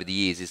working at over the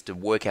years, is to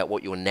work out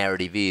what your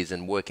narrative is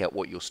and work out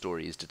what your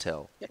story is to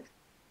tell.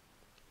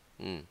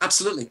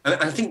 Absolutely.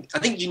 I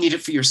think you need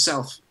it for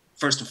yourself,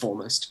 first and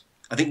foremost.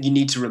 I think you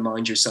need to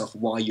remind yourself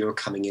why you're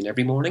coming in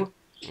every morning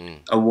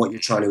and what you're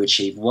trying to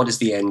achieve. What is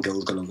the end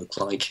goal going to look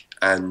like?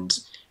 And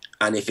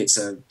if it's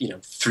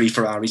 3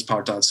 Ferraris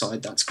parked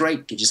outside, that's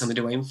great. Gives you something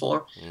to aim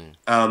for.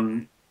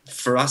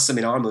 For us, I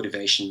mean, our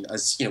motivation,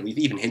 as you know, we've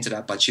even hinted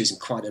at by choosing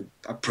quite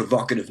a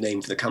provocative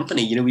name for the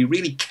company. You know, we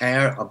really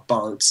care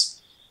about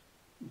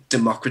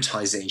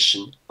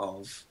democratization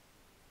of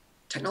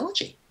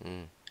technology.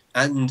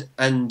 And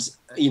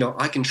you know,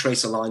 I can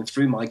trace a line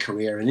through my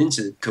career and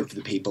into Code for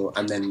the People,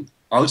 and then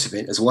out of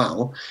it as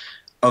well,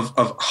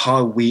 of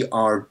how we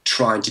are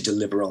trying to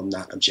deliver on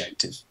that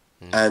objective.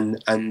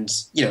 And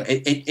you know,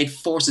 it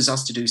forces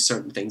us to do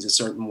certain things a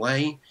certain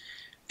way.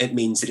 It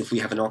means that if we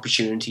have an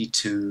opportunity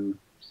to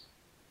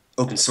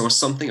open source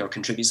something or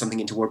contribute something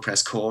into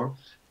WordPress core,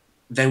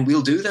 then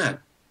we'll do that,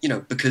 you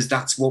know, because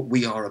that's what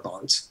we are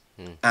about.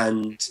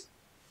 And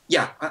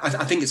yeah,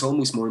 I think it's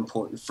almost more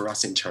important for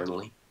us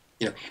internally.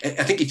 You know,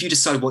 I think if you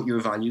decide what your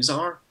values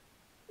are,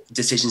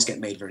 decisions get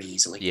made very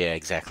easily. Yeah,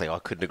 exactly. I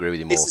couldn't agree with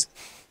you more. This is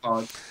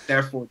hard.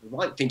 Therefore, the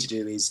right thing to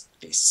do is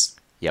this.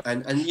 Yep.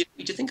 And you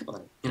need to think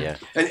about it. You know?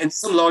 And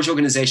some large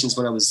organizations,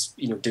 when I was,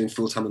 you know, doing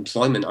full-time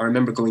employment, I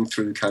remember going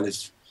through kind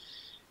of,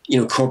 you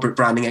know, corporate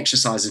branding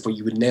exercises where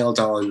you would nail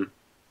down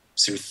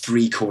sort of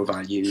 3 core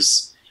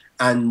values.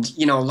 And,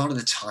 you know, a lot of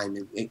the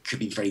time it could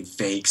be very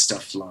vague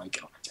stuff like,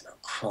 I don't know,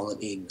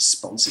 quality and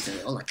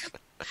responsibility, all that kind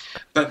of.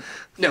 But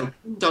no,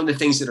 down the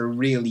things that are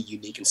really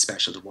unique and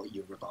special to what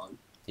you're about.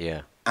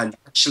 Yeah. And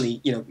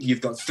actually, you know,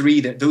 you've got 3,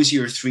 those are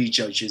your 3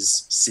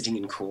 judges sitting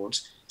in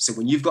court. So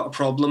when you've got a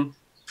problem,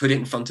 put it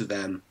in front of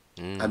them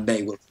and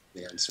they will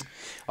give the answer.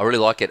 I really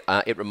like it.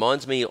 It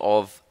reminds me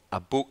of a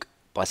book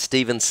by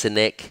Stephen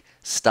Sinek,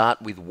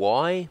 Start With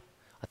Why.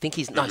 I think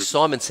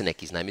Simon Sinek,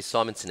 his name is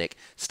Simon Sinek.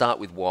 Start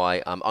With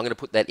Why. I'm going to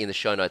put that in the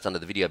show notes under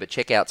the video, but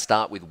check out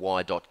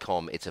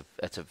startwithwhy.com. It's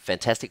a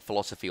fantastic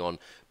philosophy on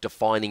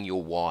defining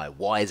your why.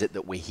 Why is it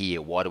that we're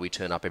here? Why do we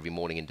turn up every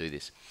morning and do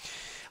this?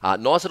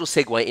 Nice little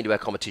segue into our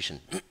competition.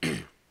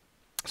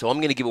 So I'm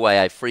going to give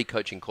away a free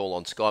coaching call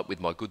on Skype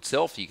with my good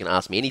self. You can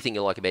ask me anything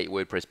you like about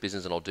your WordPress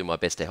business and I'll do my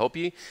best to help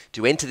you.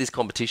 To enter this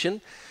competition,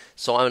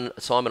 Simon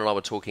and I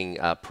were talking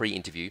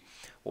pre-interview.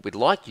 What we'd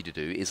like you to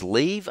do is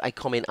leave a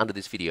comment under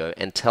this video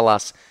and tell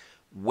us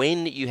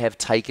when you have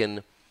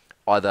taken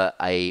either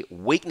a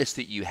weakness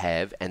that you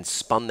have and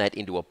spun that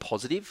into a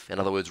positive, in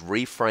other words,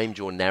 reframed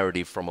your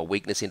narrative from a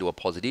weakness into a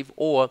positive,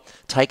 or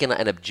taken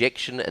an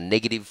objection, a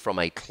negative from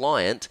a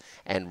client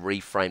and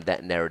reframed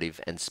that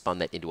narrative and spun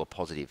that into a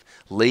positive.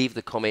 Leave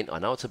the comment. I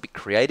know it's a bit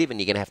creative and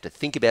you're going to have to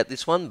think about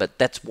this one, but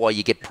that's why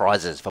you get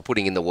prizes for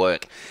putting in the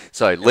work.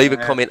 So leave a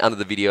comment under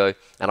the video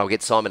and I'll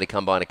get Simon to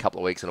come by in a couple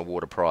of weeks and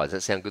award a prize. Does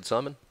that sound good,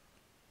 Simon?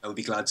 I would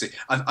be glad to.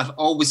 I've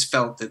always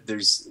felt that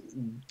there's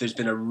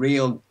been a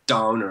real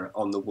downer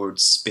on the word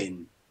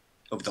spin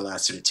over the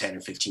last sort of 10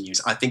 or 15 years.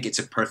 I think it's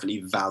a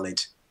perfectly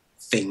valid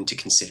thing to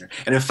consider.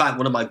 And in fact,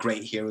 one of my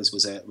great heroes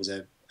was a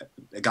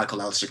guy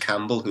called Alistair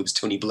Campbell, who was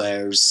Tony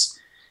Blair's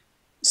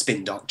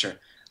spin doctor.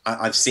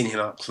 I've seen him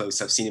up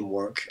close. I've seen him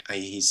work.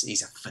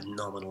 He's a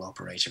phenomenal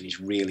operator. He's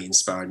really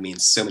inspired me in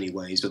so many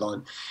ways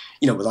without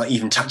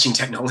even touching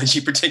technology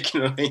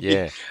particularly.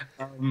 Yeah.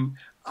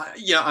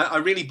 I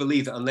really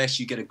believe that unless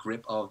you get a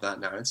grip of that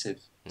narrative,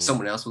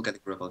 someone else will get a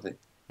grip of it.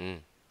 And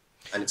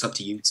it's up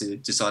to you to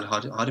decide how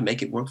to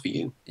make it work for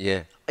you.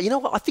 Yeah. You know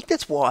what? I think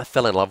that's why I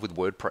fell in love with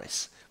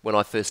WordPress when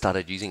I first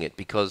started using it,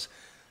 because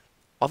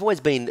I've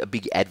always been a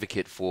big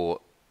advocate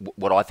for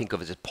what I think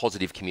of as a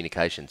positive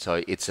communication.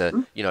 So it's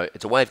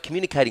it's a way of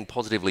communicating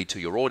positively to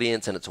your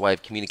audience, and it's a way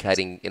of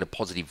communicating in a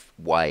positive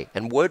way.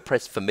 And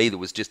WordPress, for me, that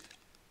was just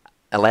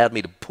allowed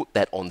me to put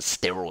that on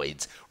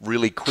steroids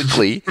really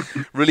quickly,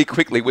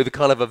 with a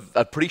kind of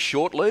a pretty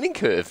short learning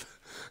curve.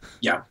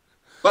 Yeah.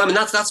 Well, I mean,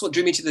 that's what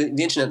drew me to the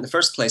internet in the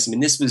first place. I mean,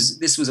 this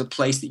was a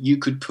place that you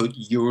could put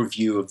your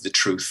view of the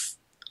truth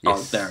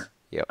out there.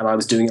 Yep. And I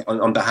was doing it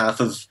on behalf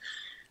of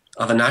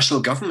a national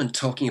government,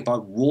 talking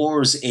about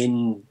wars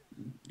in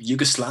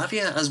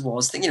Yugoslavia, as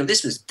was,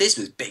 this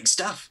was big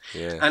stuff.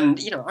 Yeah. And,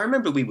 I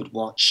remember we would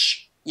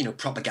watch,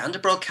 propaganda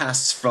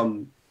broadcasts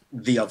from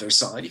the other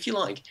side, if you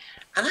like.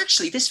 And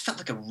actually, this felt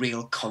like a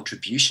real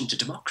contribution to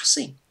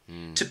democracy,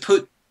 to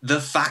put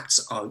the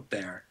facts out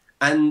there.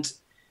 And,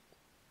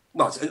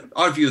 well, it's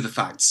our view of the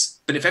facts,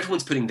 but if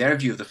everyone's putting their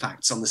view of the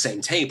facts on the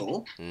same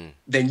table,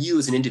 then you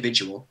as an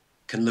individual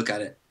can look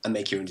at it and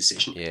make your own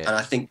decision. Yeah. And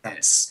I think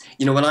that's,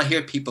 when I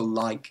hear people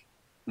like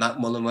Matt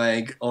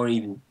Mullenweg or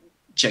even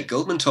Jake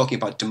Goldman talking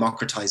about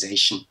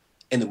democratization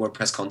in the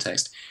WordPress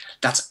context,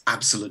 that's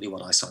absolutely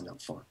what I signed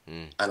up for.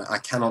 And I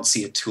cannot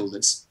see a tool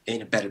that's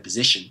in a better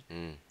position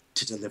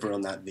to deliver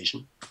on that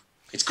vision.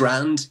 It's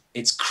grand,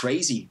 it's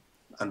crazy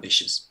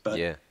ambitious, but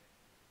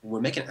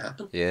we're making it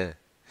happen. Yeah.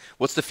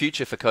 What's the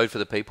future for Code for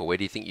the People? Where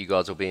do you think you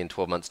guys will be in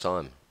 12 months'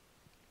 time?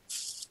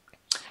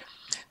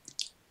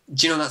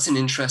 Do you know, that's an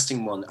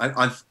interesting one.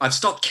 I've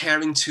stopped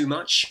caring too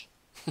much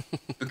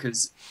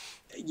because,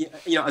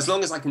 as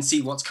long as I can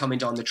see what's coming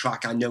down the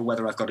track, I know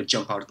whether I've got to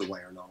jump out of the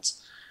way or not.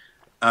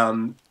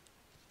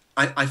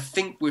 I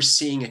think we're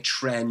seeing a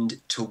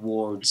trend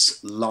towards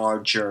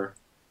larger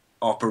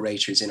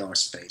operators in our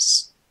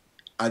space.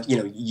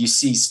 You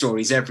see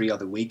stories every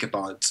other week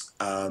about,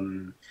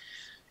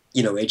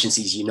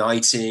 agencies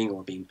uniting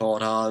or being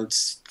bought out,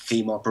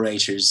 theme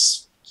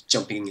operators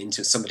jumping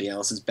into somebody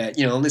else's bed,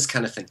 all this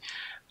kind of thing.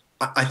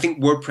 I think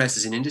WordPress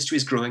as an industry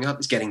is growing up,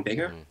 it's getting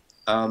bigger.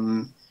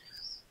 We'll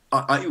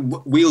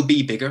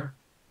be bigger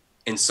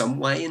in some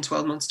way in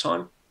 12 months'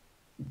 time,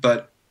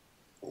 but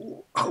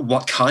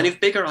what kind of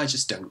bigger, I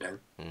just don't know.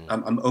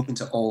 I'm open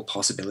to all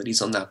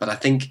possibilities on that, but I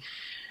think,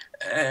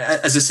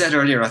 as I said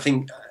earlier, I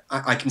think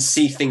I can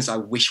see things I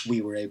wish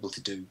we were able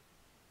to do,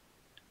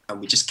 and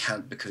we just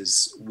can't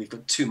because we've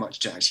got too much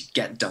to actually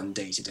get done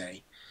day to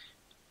day.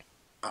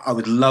 I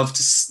would love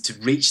to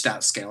reach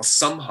that scale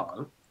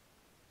somehow,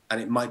 and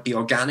it might be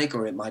organic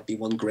or it might be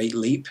one great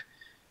leap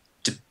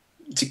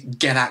to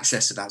get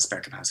access to that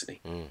spare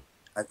capacity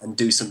and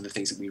do some of the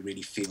things that we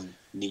really feel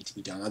need to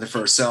be done, either for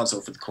ourselves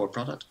or for the core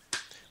product.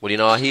 Well,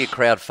 I hear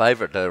crowd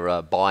favourite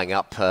are buying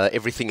up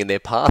everything in their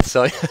path,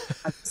 so...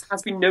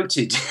 Has been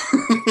noted.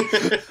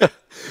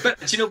 But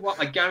do you know what?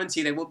 I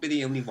guarantee they won't be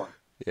the only one.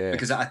 Yeah.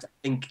 Because I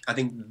think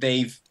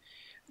they've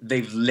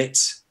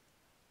lit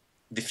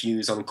the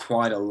fuse on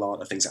quite a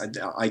lot of things.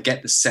 I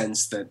get the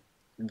sense that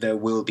there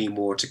will be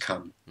more to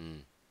come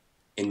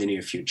in the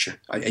near future.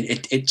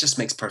 It just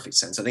makes perfect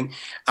sense. I think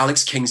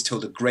Alex King's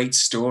told a great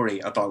story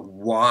about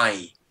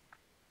why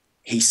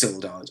he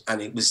sold out,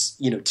 and it was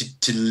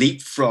to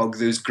leapfrog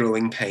those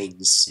growing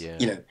pains.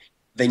 Yeah.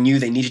 They knew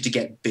they needed to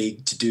get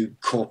big to do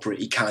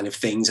corporate-y kind of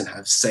things and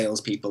have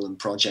salespeople and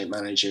project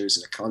managers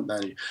and account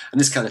managers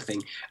and this kind of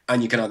thing.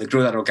 And you can either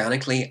grow that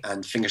organically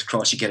and fingers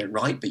crossed you get it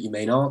right, but you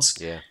may not.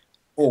 Yeah.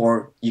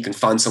 Or you can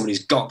find somebody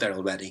who's got there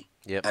already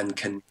and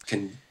can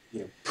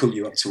pull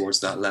you up towards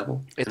that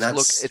level.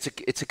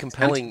 It's a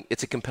compelling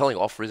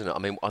offer, isn't it? I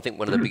mean, I think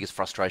one of the biggest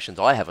frustrations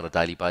I have on a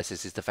daily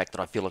basis is the fact that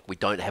I feel like we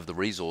don't have the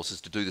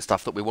resources to do the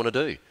stuff that we want to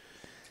do.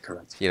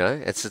 Correct.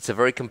 It's a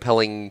very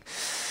compelling.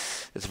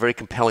 It's very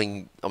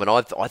compelling. I mean,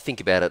 I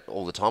think about it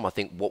all the time. I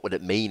think, what would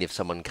it mean if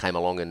someone came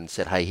along and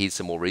said, "Hey, here's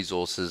some more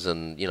resources,"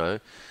 and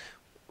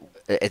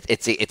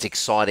it's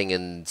exciting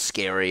and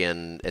scary,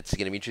 and it's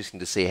going to be interesting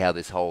to see how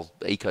this whole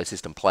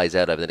ecosystem plays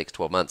out over the next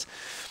 12 months.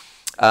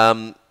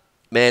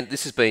 Man,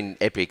 this has been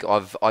epic.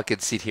 I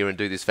could sit here and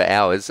do this for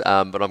hours,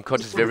 but I'm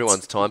conscious of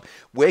everyone's time.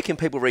 Where can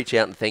people reach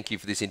out and thank you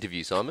for this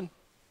interview, Simon?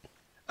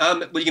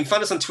 Well, you can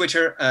find us on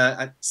Twitter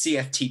at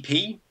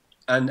CFTP.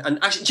 And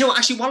actually, you know what?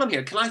 Actually, while I'm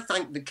here, can I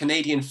thank the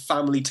Canadian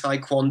Family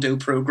Taekwondo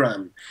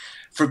Program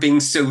for being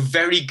so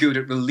very good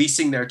at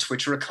releasing their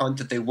Twitter account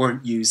that they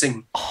weren't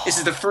using. This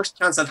is the first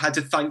chance I've had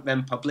to thank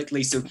them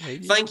publicly. So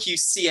thank you,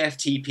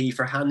 CFTP,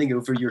 for handing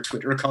over your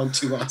Twitter account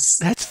to us.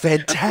 That's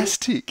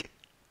fantastic.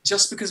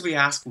 Just because we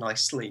asked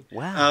nicely.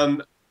 Wow.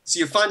 So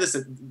you'll find us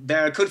at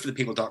there,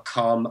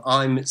 codeforthepeople.com.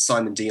 I'm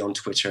Simon D on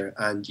Twitter.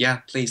 And yeah,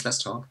 please,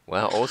 let's talk.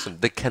 Wow, awesome.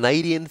 The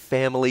Canadian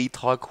Family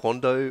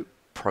Taekwondo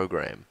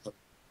Program.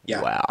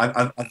 Yeah, wow.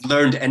 I've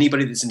learned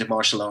anybody that's into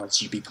martial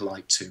arts, you be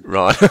polite to.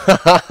 Right.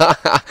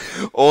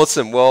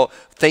 Awesome. Well,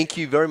 thank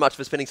you very much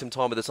for spending some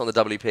time with us on the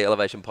WP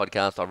Elevation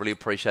podcast. I really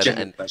appreciate it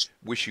and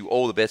wish you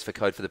all the best for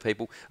Code for the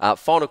People.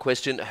 Final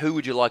question, who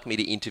would you like me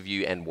to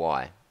interview and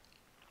why?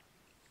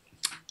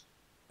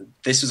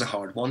 This was a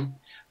hard one,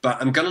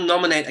 but I'm going to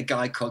nominate a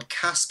guy called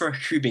Kasper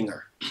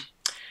Hubinger.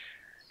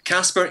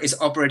 Kasper is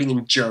operating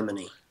in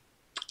Germany,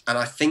 and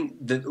I think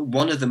that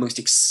one of the most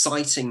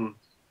exciting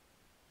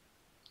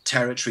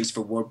territories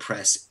for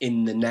WordPress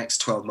in the next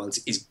 12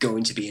 months is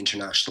going to be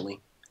internationally.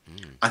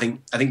 I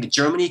think the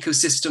German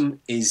ecosystem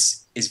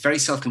is very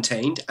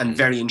self-contained and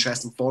very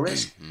interesting for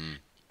it.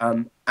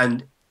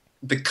 And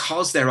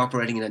because they're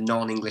operating in a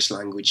non-English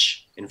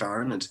language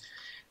environment,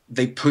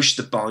 they push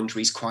the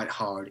boundaries quite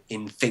hard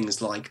in things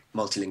like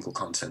multilingual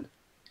content.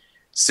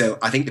 So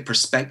I think the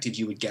perspective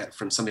you would get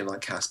from somebody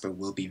like Kasper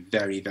will be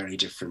very, very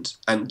different.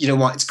 And you know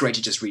what? It's great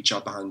to just reach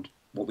out behind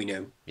what we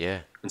know.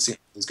 Yeah. And see how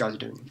those guys are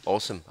doing.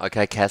 Awesome.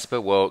 Okay, Kasper.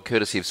 Well,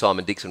 courtesy of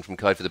Simon Dickson from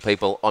Code for the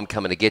People, I'm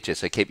coming to get you,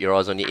 so keep your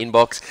eyes on your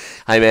inbox.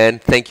 Hey, man,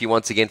 thank you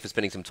once again for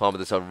spending some time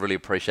with us. I really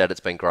appreciate it. It's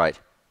been great.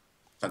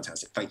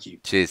 Fantastic. Thank you.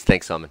 Cheers.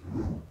 Thanks, Simon.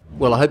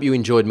 Well, I hope you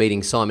enjoyed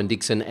meeting Simon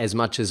Dickson as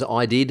much as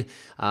I did.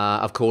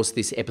 Of course,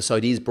 this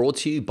episode is brought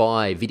to you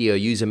by Video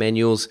User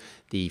Manuals,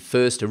 the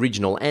first,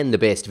 original and the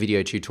best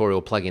video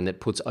tutorial plugin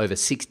that puts over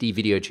 60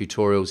 video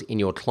tutorials in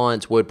your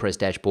client's WordPress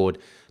dashboard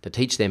to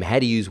teach them how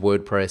to use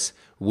WordPress,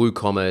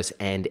 WooCommerce,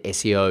 and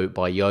SEO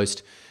by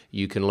Yoast.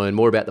 You can learn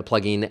more about the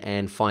plugin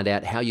and find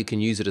out how you can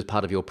use it as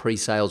part of your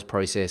pre-sales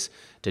process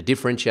to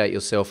differentiate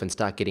yourself and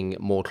start getting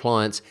more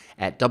clients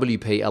at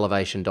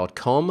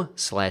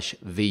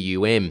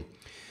wpelevation.com/VUM.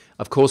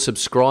 Of course,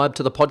 subscribe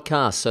to the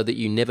podcast so that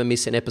you never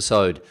miss an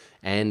episode,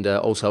 and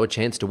also a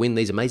chance to win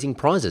these amazing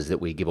prizes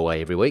that we give away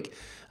every week.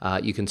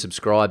 You can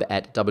subscribe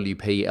at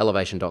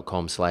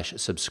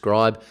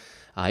wpelevation.com/subscribe.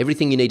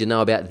 Everything you need to know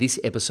about this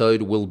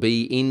episode will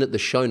be in the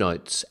show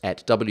notes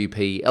at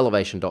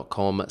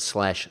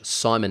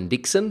wpelevation.com/Simon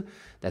Dickson.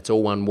 That's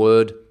all one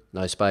word,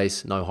 no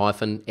space, no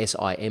hyphen,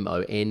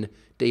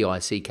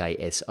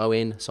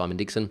 SIMONDICKSON, Simon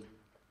Dickson.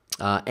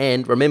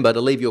 And remember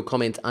to leave your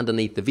comments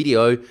underneath the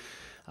video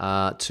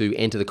to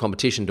enter the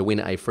competition to win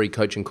a free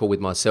coaching call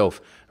with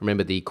myself.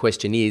 Remember, the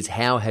question is,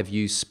 how have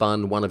you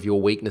spun one of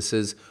your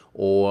weaknesses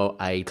or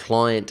a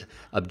client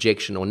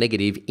objection or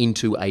negative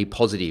into a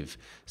positive?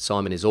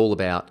 Simon is all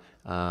about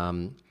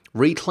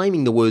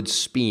reclaiming the word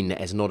spin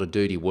as not a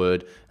dirty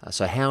word.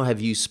 So how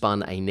have you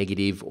spun a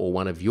negative or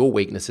one of your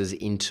weaknesses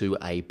into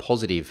a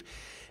positive?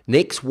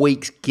 Next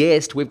week's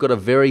guest, we've got a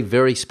very,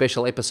 very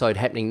special episode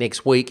happening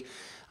next week.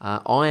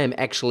 I am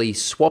actually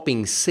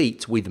swapping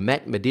seats with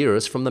Matt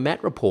Medeiros from the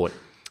Matt Report.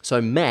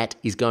 So Matt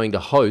is going to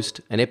host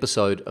an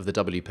episode of the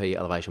WP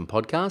Elevation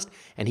podcast,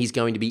 and he's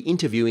going to be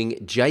interviewing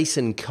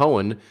Jason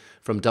Cohen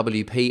from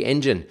WP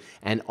Engine.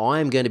 And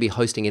I'm going to be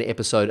hosting an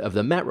episode of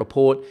the Matt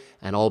Report,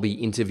 and I'll be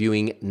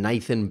interviewing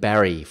Nathan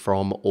Barry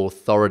from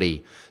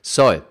Authority.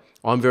 So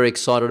I'm very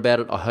excited about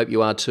it. I hope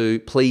you are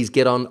too. Please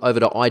get on over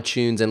to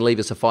iTunes and leave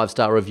us a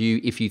 5-star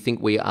review if you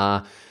think we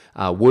are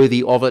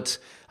worthy of it.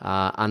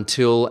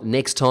 Until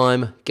next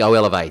time, go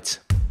elevate.